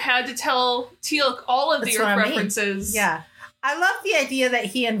would have had to tell Teal'c all of the Earth references. Yeah. I love the idea that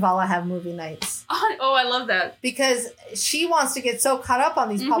he and Vala have movie nights. Oh, I love that. Because she wants to get so caught up on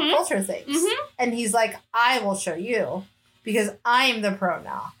these pop culture things. Mm-hmm. And he's like, I will show you. Because I'm the pro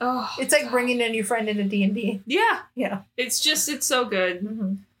now. Oh, it's like bringing a new friend into D&D. Yeah. Yeah. It's so good.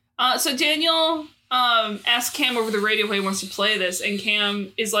 Mm-hmm. So Daniel asks Cam over the radio how he wants to play this. And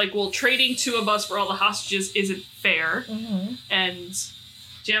Cam is like, well, trading 2 of us for all the hostages isn't fair. Mm-hmm. And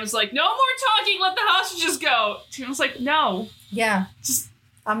Jam's like, no more talking. Let the hostages go. Jam's like, no. Yeah.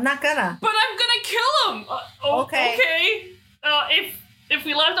 I'm not gonna. But I'm gonna kill him. Okay. If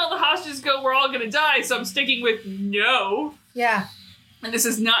we let all the hostages go, we're all going to die, so I'm sticking with no. Yeah. And this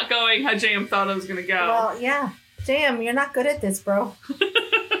is not going how Jam thought it was going to go. Well, yeah. Jam, you're not good at this, bro.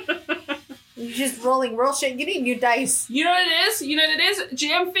 You're just rolling real shit. You need new dice. You know what it is?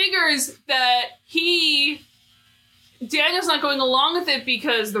 Jam figures that Daniel's not going along with it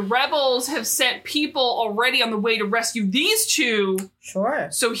because the rebels have sent people already on the way to rescue these 2. Sure.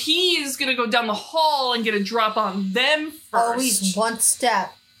 So he's going to go down the hall and get a drop on them first. Always one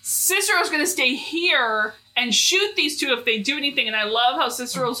step. Cicero's going to stay here and shoot these 2 if they do anything. And I love how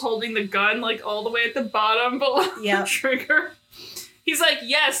Cicero's holding the gun like all the way at the bottom below the trigger. He's like,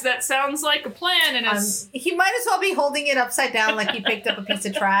 yes, that sounds like a plan. And he might as well be holding it upside down like he picked up a piece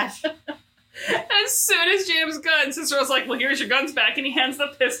of trash. As soon as Jam's gun, Cicero's like, well, here's your guns back. And he hands the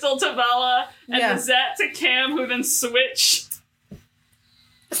pistol to Vala and the Zet to Cam, who then switch.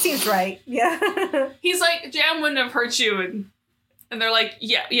 Seems right. Yeah. He's like, Jam wouldn't have hurt you. And they're like,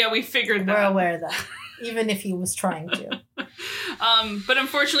 yeah, we figured that. We're aware of that. Even if he was trying to. But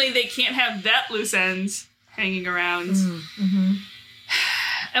unfortunately, they can't have that loose end hanging around. Mm-hmm.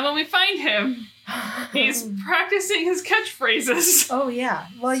 And when we find him, he's practicing his catchphrases. Oh, yeah.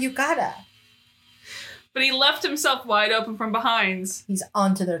 Well, you gotta. But he left himself wide open from behind. He's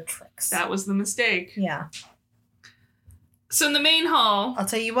onto their tricks. That was the mistake. Yeah. So in the main hall... I'll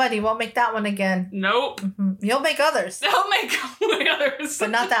tell you what, he won't make that one again. Nope. Mm-hmm. He'll make others. He'll make others. But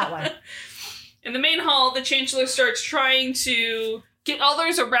not that one. In the main hall, the Chancellor starts trying to get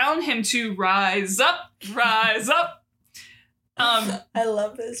others around him to rise up. I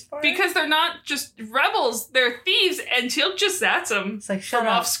love this part. Because they're not just rebels, they're thieves, and Teal'c just zats them it's like, shut from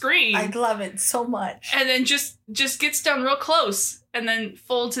up. off screen. I love it so much. And then just gets down real close, and then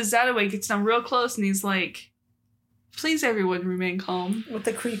folds his zat away, gets down real close, and he's like, please everyone remain calm. With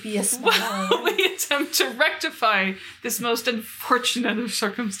the creepiest smile. While we attempt to rectify this most unfortunate of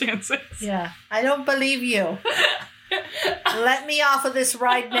circumstances. Yeah. I don't believe you. Let me off of this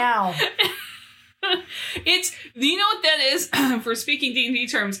ride now. You know what that is, for speaking D&D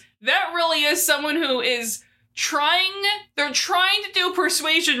terms, that really is someone who is they're trying to do a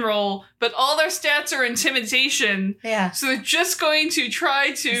persuasion roll, but all their stats are intimidation. Yeah. So they're just going to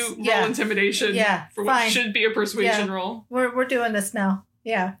try to roll intimidation for what should be a persuasion roll. We're doing this now.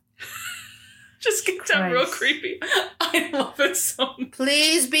 Yeah. Just get down real creepy. I love it so much.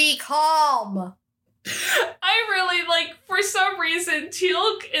 Please be calm. I really, for some reason,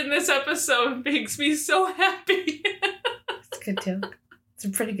 Teal'c in this episode makes me so happy. It's a good Teal'c. It's a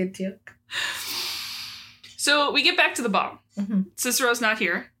pretty good Teal'c. So we get back to the bomb. Mm-hmm. Cicero's not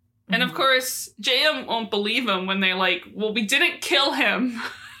here. Mm-hmm. And of course, JM won't believe him when they well, we didn't kill him.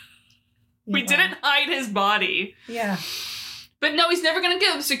 We didn't hide his body. Yeah. But no, he's never going to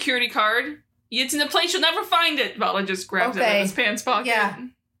give a security card. It's in a place you'll never find it. Vala just grabs it out of his pants pocket. Yeah.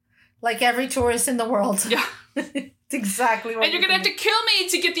 Like every tourist in the world. Yeah. It's exactly what and you're going to have to kill me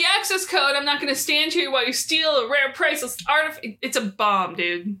to get the access code. I'm not going to stand here while you steal a rare priceless artifact. It's a bomb,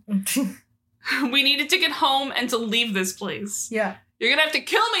 dude. We needed to get home and to leave this place. Yeah. You're going to have to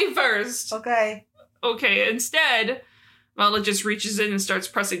kill me first. Okay. Instead, Vala just reaches in and starts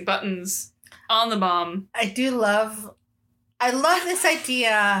pressing buttons on the bomb. I love this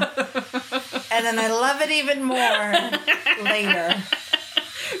idea. And then I love it even more later.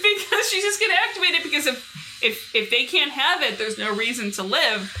 Because she's just going to activate it because if they can't have it, there's no reason to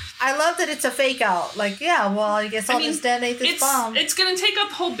live. I love that it's a fake out. I guess I'll just detonate this bomb. It's going to take up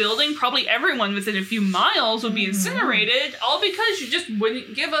the whole building. Probably everyone within a few miles would be incinerated, all because you just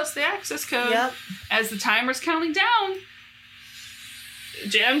wouldn't give us the access code. Yep. As the timer's counting down,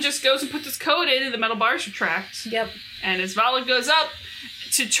 Jam just goes and puts this code in and the metal bars retract. Yep. And as Vala goes up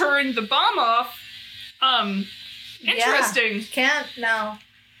to turn the bomb off, interesting. Yeah, can't now.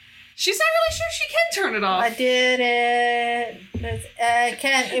 She's not really sure she can turn it off. I did it. I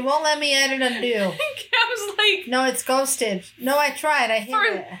can't. It won't let me edit undo. I was like... No, it's ghosted. No, I tried. I hit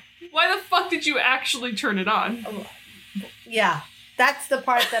it. Why the fuck did you actually turn it on? Yeah. That's the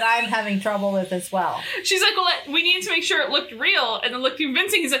part that I'm having trouble with as well. She's like, well, we needed to make sure it looked real and it looked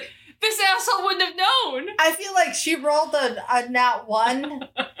convincing. He's like, this asshole wouldn't have known. I feel like she rolled a nat 1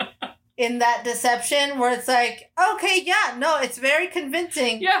 in that deception where it's like, okay, yeah, no, it's very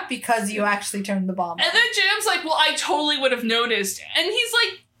convincing because you actually turned the bomb on. And then Jam's like, well, I totally would have noticed. And he's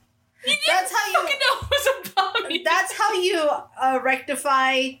like, you didn't fucking know it was a bomb. That's how you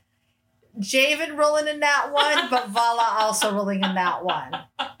rectify Javen rolling a nat 1, but Vala also rolling a nat 1.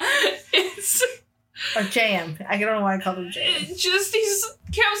 Or JM. I don't know why I called him JM.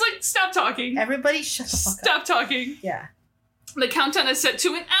 Cam's like, stop talking. Everybody shut the fuck up. Stop talking. Yeah. The countdown is set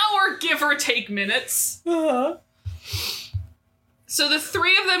to an hour, give or take minutes. Uh-huh. So the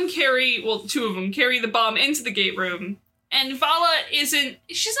three of them two of them carry the bomb into the gate room. And Vala she's not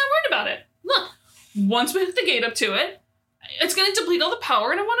worried about it. Look, once we hook the gate up to it, it's going to deplete all the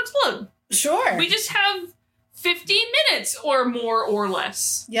power and it won't explode. Sure. We just have 15 minutes or more or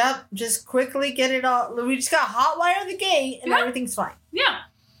less. Yep. Just quickly get it all. We just got to hotwire the gate and everything's fine. Yeah.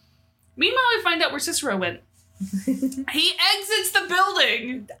 Meanwhile, we find out where Cicero went. He exits the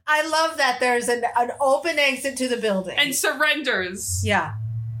building. I love that there's an open exit to the building. And surrenders. Yeah.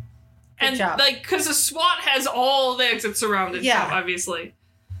 Good job. Because the SWAT has all the exits surrounded. Yeah. Obviously.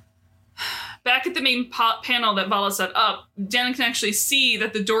 Back at the main panel that Vala set up, Dan can actually see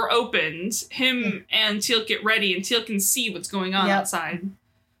that the door opened. Him and Teal'c get ready, and Teal'c can see what's going on outside.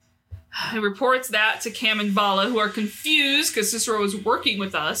 He reports that to Cam and Vala, who are confused because Cicero is working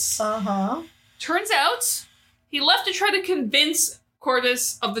with us. Uh-huh. Turns out, he left to try to convince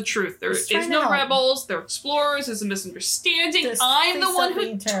Cordis of the truth. There is no rebels, they're explorers, there's a misunderstanding. I'm the one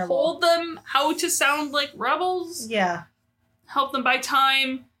who told them how to sound like rebels. Yeah. Help them buy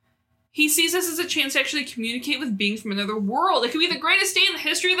time. He sees this as a chance to actually communicate with beings from another world. It could be the greatest day in the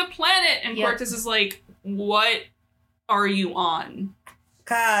history of the planet. And Quartus is like, what are you on?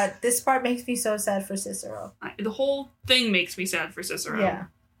 God, this part makes me so sad for Cicero. The whole thing makes me sad for Cicero. Yeah.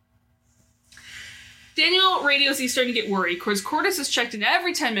 Daniel radios he's starting to get worried because Cordis has checked in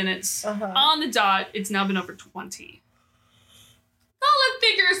every 10 minutes. Uh-huh. On the dot, it's now been over 20. Vala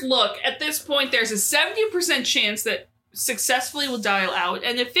figures, look, at this point, there's a 70% chance that successfully will dial out,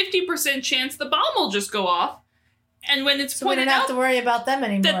 and a 50% chance the bomb will just go off. And when it's so pointed out... we don't have to worry about them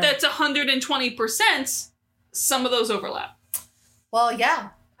anymore. That's 120%, some of those overlap. Well, yeah.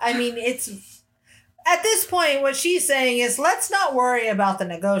 I mean, it's... At this point, what she's saying is, let's not worry about the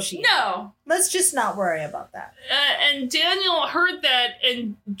negotiation. No. Let's just not worry about that. And Daniel heard that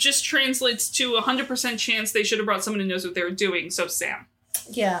and just translates to 100% chance they should have brought someone who knows what they were doing, so Sam.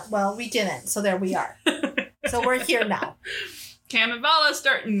 Yeah, well, we didn't, so there we are. So we're here now. Cam and Vala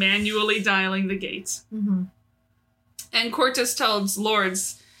start manually dialing the gates. Mm-hmm. And Cortez tells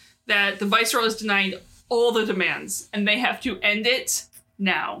Lords that the Viceroy has denied all the demands, and they have to end it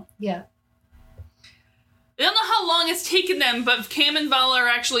now. Yeah. I don't know how long it's taken them, but Cam and Vala are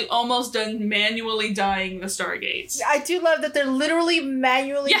actually almost done manually dyeing the Stargates. I do love that they're literally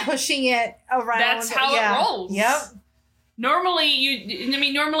manually pushing it around. That's how it rolls. Yep. Normally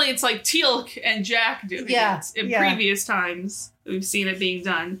it's like Teal'c and Jack doing it in previous times. We've seen it being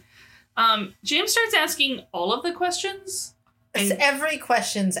done. James starts asking all of the questions. It's every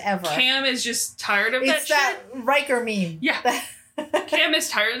questions ever. Cam is just tired of that shit. It's that Riker meme. Yeah. Cam is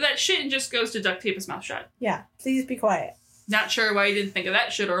tired of that shit and just goes to duct tape his mouth shut. Yeah, please be quiet. Not sure why he didn't think of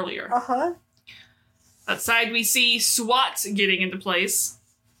that shit earlier. Uh-huh. Outside we see SWAT getting into place.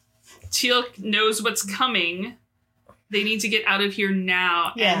 Teal'c knows what's coming. They need to get out of here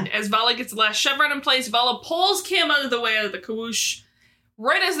now. Yeah. And as Vala gets the last chevron in place, Vala pulls Cam out of the way of the kawoosh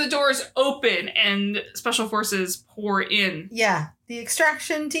right as the doors open and Special Forces pour in. Yeah. The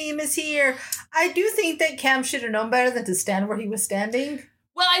extraction team is here. I do think that Cam should have known better than to stand where he was standing.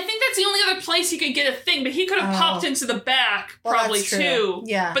 Well, I think that's the only other place he could get a thing, but he could have popped into the back, probably too.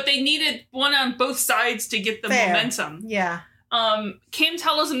 Yeah. But they needed one on both sides to get the momentum. Yeah. Cam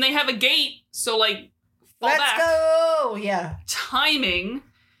tells him they have a gate, so like, fall Let's back. Go! Yeah. Timing.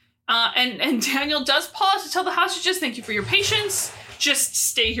 And Daniel does pause to tell the hostages, thank you for your patience. Just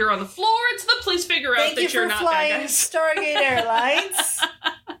stay here on the floor until the police figure out that you're not bad guys. Thank you for flying Stargate Airlines.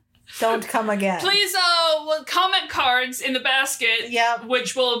 Don't come again. Please, comment cards in the basket. Yep.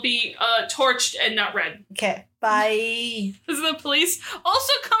 Which will be torched and not read. Okay. Bye. Does the police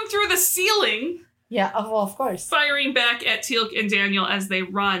also come through the ceiling? Yeah, well, of course. Firing back at Teal'c and Daniel as they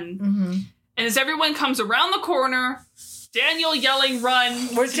run. Mm-hmm. And as everyone comes around the corner, Daniel yelling,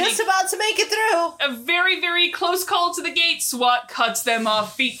 run. We're just about to make it through. A very, very close call to the gate. SWAT cuts them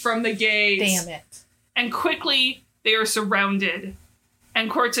off feet from the gate. Damn it. And quickly, they are surrounded. And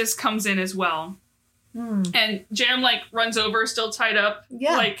Cortez comes in as well. And Jam, runs over, still tied up.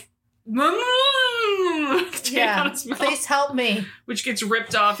 Yeah. Yeah, on his mouth, please help me. Which gets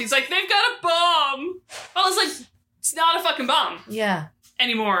ripped off. He's like, they've got a bomb. Well, it's like, it's not a fucking bomb. Yeah.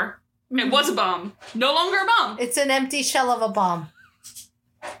 Anymore. It was a bomb. No longer a bomb. It's an empty shell of a bomb.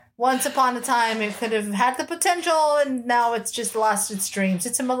 Once upon a time, it could have had the potential, and now it's just lost its dreams.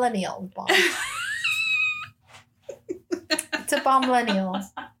 It's a millennial bomb. It's a bomb millennial. A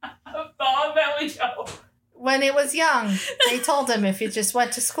bomb millennial. When it was young, they told him if it just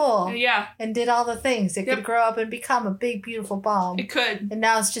went to school and did all the things, it could grow up and become a big, beautiful bomb. It could. And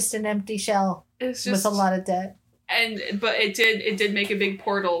now it's just an empty shell with a lot of debt. But it did make a big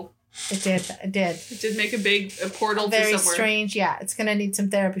portal. It did. It did make a portal to somewhere. Very strange. Yeah, it's going to need some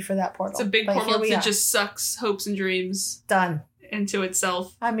therapy for that portal. It's a big portal that just sucks hopes and dreams. Done. Into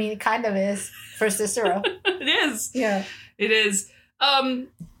itself. I mean, it kind of is for Cicero. It is. Yeah. It is.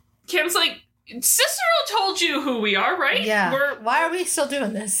 Cam's like, Cicero told you who we are, right? Yeah. Why are we still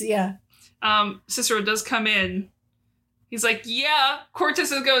doing this? Yeah. Cicero does come in. He's like, yeah.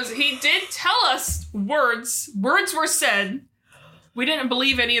 Cortez goes, he did tell us words. Words were said. We didn't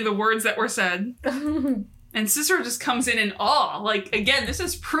believe any of the words that were said. And Cicero just comes in awe. Like, again, this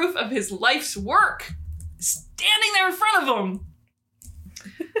is proof of his life's work. Standing there in front of him.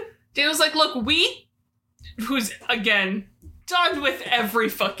 Daniel's like, look, who's, again, done with every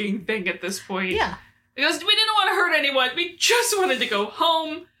fucking thing at this point. Yeah. He goes, we didn't want to hurt anyone. We just wanted to go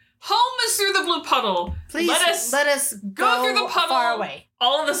home. Home is through the blue puddle. Please let us go through the puddle. Far away.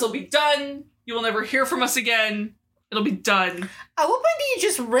 All of this will be done. You will never hear from us again. It'll be done. At what point do you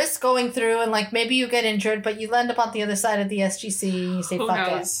just risk going through and, maybe you get injured, but you end up on the other side of the SGC and you say, fuck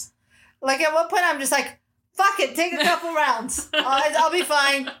it. At what point I'm just like, fuck it, take a couple rounds. I'll be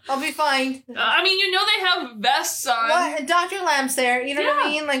fine. I mean, they have vests on. What? Dr. Lamb's there, you know what I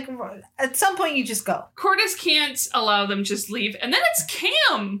mean? At some point you just go. Cortez can't allow them to just leave. And then it's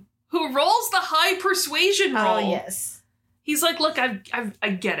Cam who rolls the high persuasion roll. Oh, yes. He's like, look, I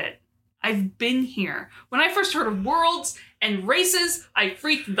get it. I've been here. When I first heard of worlds and races, I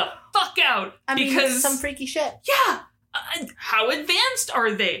freaked the fuck out. Because some freaky shit. Yeah. How advanced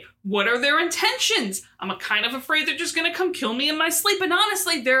are they? What are their intentions? I'm kind of afraid they're just going to come kill me in my sleep. And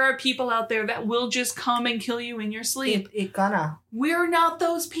honestly, there are people out there that will just come and kill you in your sleep. It gonna. We're not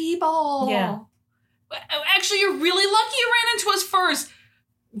those people. Yeah. Actually, you're really lucky you ran into us first.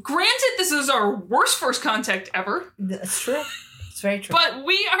 Granted, this is our worst first contact ever. That's true. It's very true. But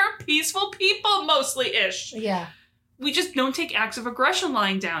we are peaceful people, mostly-ish. Yeah. We just don't take acts of aggression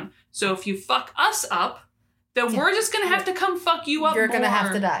lying down. So if you fuck us up, then we're just going to have to come fuck you up. You're going to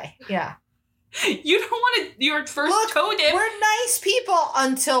have to die. Yeah. You don't want your first toe dip. We're nice people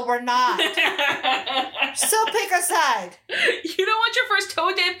until we're not. So pick a side. You don't want your first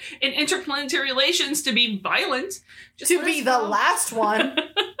toe dip in interplanetary relations to be violent. Just to be the last one.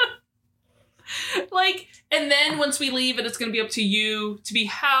 And then once we leave, it's going to be up to you to be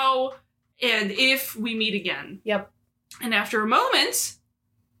how and if we meet again. Yep. And after a moment,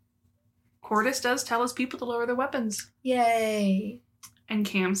 Cordis does tell his people to lower their weapons. Yay. And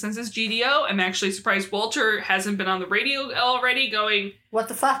Cam sends his GDO. I'm actually surprised Walter hasn't been on the radio already going, what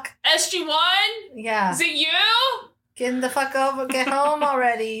the fuck? SG-1? Yeah. Is it you? Get the fuck over. Get home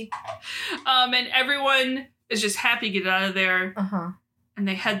already. And everyone is just happy to get out of there. Uh-huh. And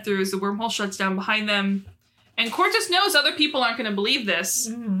they head through as the wormhole shuts down behind them. And Cortus knows other people aren't going to believe this.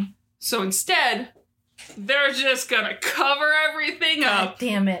 Mm-hmm. So instead, they're just going to cover everything up.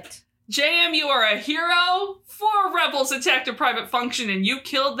 Damn it. JM, you are a hero. 4 rebels attacked a private function and you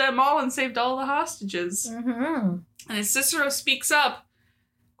killed them all and saved all the hostages. Mm-hmm. And as Cicero speaks up,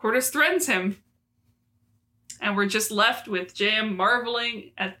 Cortus threatens him. And we're just left with JM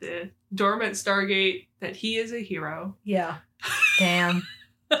marveling at the dormant Stargate that he is a hero. Yeah. Damn.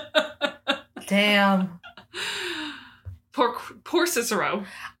 Damn. Poor Cicero.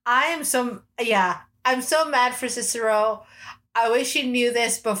 I'm so mad for Cicero. I wish he knew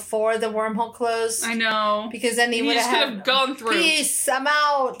this before the wormhole closed. I know. Because then he would have gone through. Peace, I'm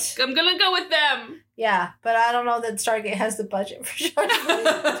out. I'm gonna go with them. Yeah, but I don't know that Stargate has the budget for sure.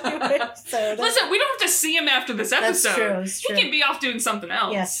 Listen, we don't have to see him after this episode. That's true. It's true. He can be off doing something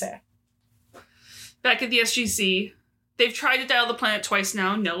else. Yes, fair. Back at the SGC, they've tried to dial the planet twice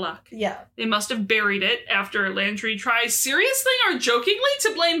now, no luck. Yeah. They must have buried it after Landry tries seriously or jokingly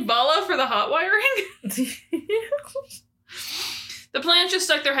to blame Vala for the hot wiring. The planet just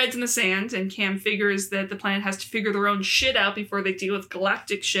stuck their heads in the sand, and Cam figures that the planet has to figure their own shit out before they deal with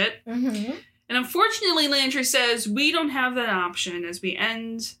galactic shit. Mm-hmm. And unfortunately, Landry says, we don't have that option, as we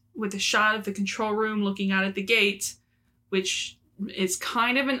end with a shot of the control room looking out at the gate, which is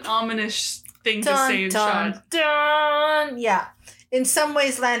kind of an ominous thing to say in shot. Dun. Yeah. In some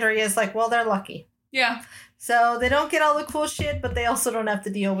ways, Landry is like, well, they're lucky. Yeah. So they don't get all the cool shit, but they also don't have to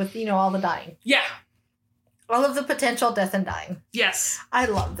deal with, all the dying. Yeah. All of the potential death and dying. Yes. I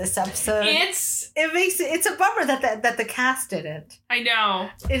love this episode. It's a bummer that the cast didn't. I know.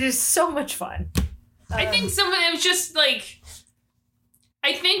 It is so much fun. I think it was just like,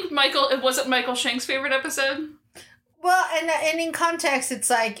 I think it wasn't Michael Shank's favorite episode. Well, and in context, it's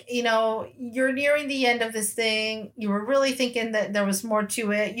like, you're nearing the end of this thing. You were really thinking that there was more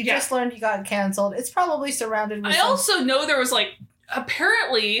to it. You just learned you got canceled. It's probably surrounded with also know there was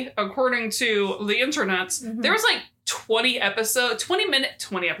apparently, according to the internet, mm-hmm. there was 20 minutes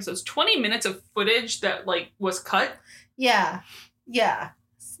of footage that was cut. Yeah. Yeah.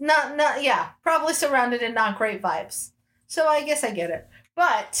 Probably surrounded in not great vibes. So I guess I get it.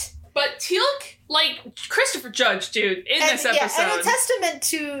 But Teal'c, Christopher Judge, dude, this episode. Yeah, and a testament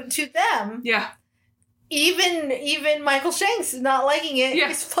to them. Yeah. Even Michael Shanks not liking it. Yeah.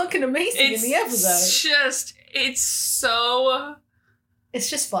 He's fucking amazing in the episode. It's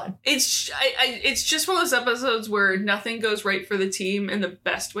just fun. It's just one of those episodes where nothing goes right for the team in the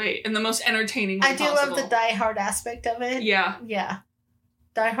best way, in the most entertaining way possible. I do love the Die Hard aspect of it. Yeah. Yeah.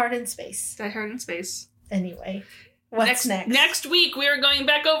 Die Hard in space. Die Hard in space. Anyway. What's next? Next week, we are going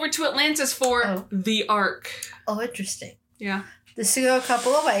back over to Atlantis for the Ark. Oh, interesting. Yeah. This could go a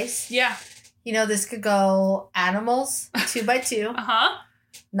couple of ways. Yeah. This could go animals, 2x2. Uh-huh.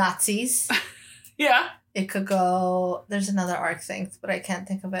 Nazis. Yeah. It could go... There's another Ark thing, but I can't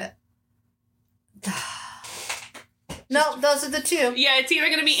think of it. No, those are the two. Yeah, it's either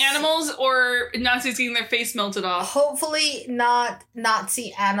going to be animals or Nazis getting their face melted off. Hopefully not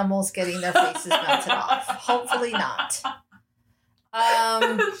Nazi animals getting their faces melted off. Hopefully not.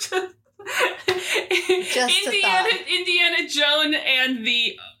 Just Indiana Jones and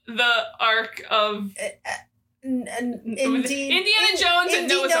the Ark of... Indiana Jones and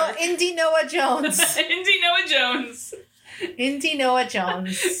Noah's Ark. Indy Noah Jones. Indy Noah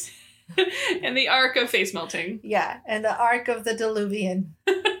Jones. And the Ark of face melting. Yeah, and the Ark of the Diluvian.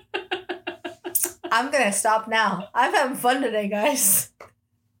 I'm going to stop now. I'm having fun today, guys.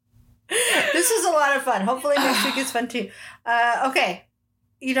 This was a lot of fun. Hopefully next week is fun too. Okay.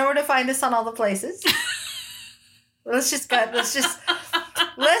 You know where to find us on all the places. Let's just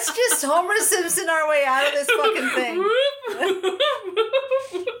Homer Simpson our way out of this fucking thing.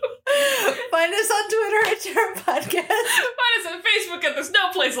 Find us on Twitter at Terra Podcast. Find us on Facebook at There's No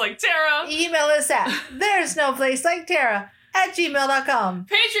Place Like Terra. Email us at There's No Place Like Terra @gmail.com.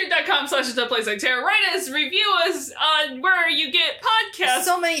 Patreon.com/There's No Place Like Terra. Write us, review us on where you get podcasts.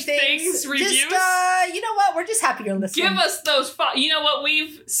 So many things. Reviews. Just, you know what? We're just happy you're listening. Give us those. You know what?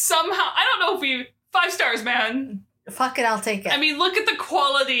 We've somehow. I don't know if we've 5 stars, man. Fuck it, I'll take it. I mean, look at the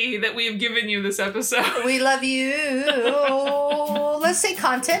quality that we've given you this episode. We love you. Let's say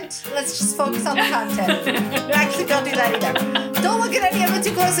content. Let's just focus on the content. Actually, don't do that either. Don't look at any of it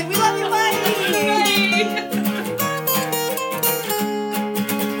too closely. We love you. Bye. Bye.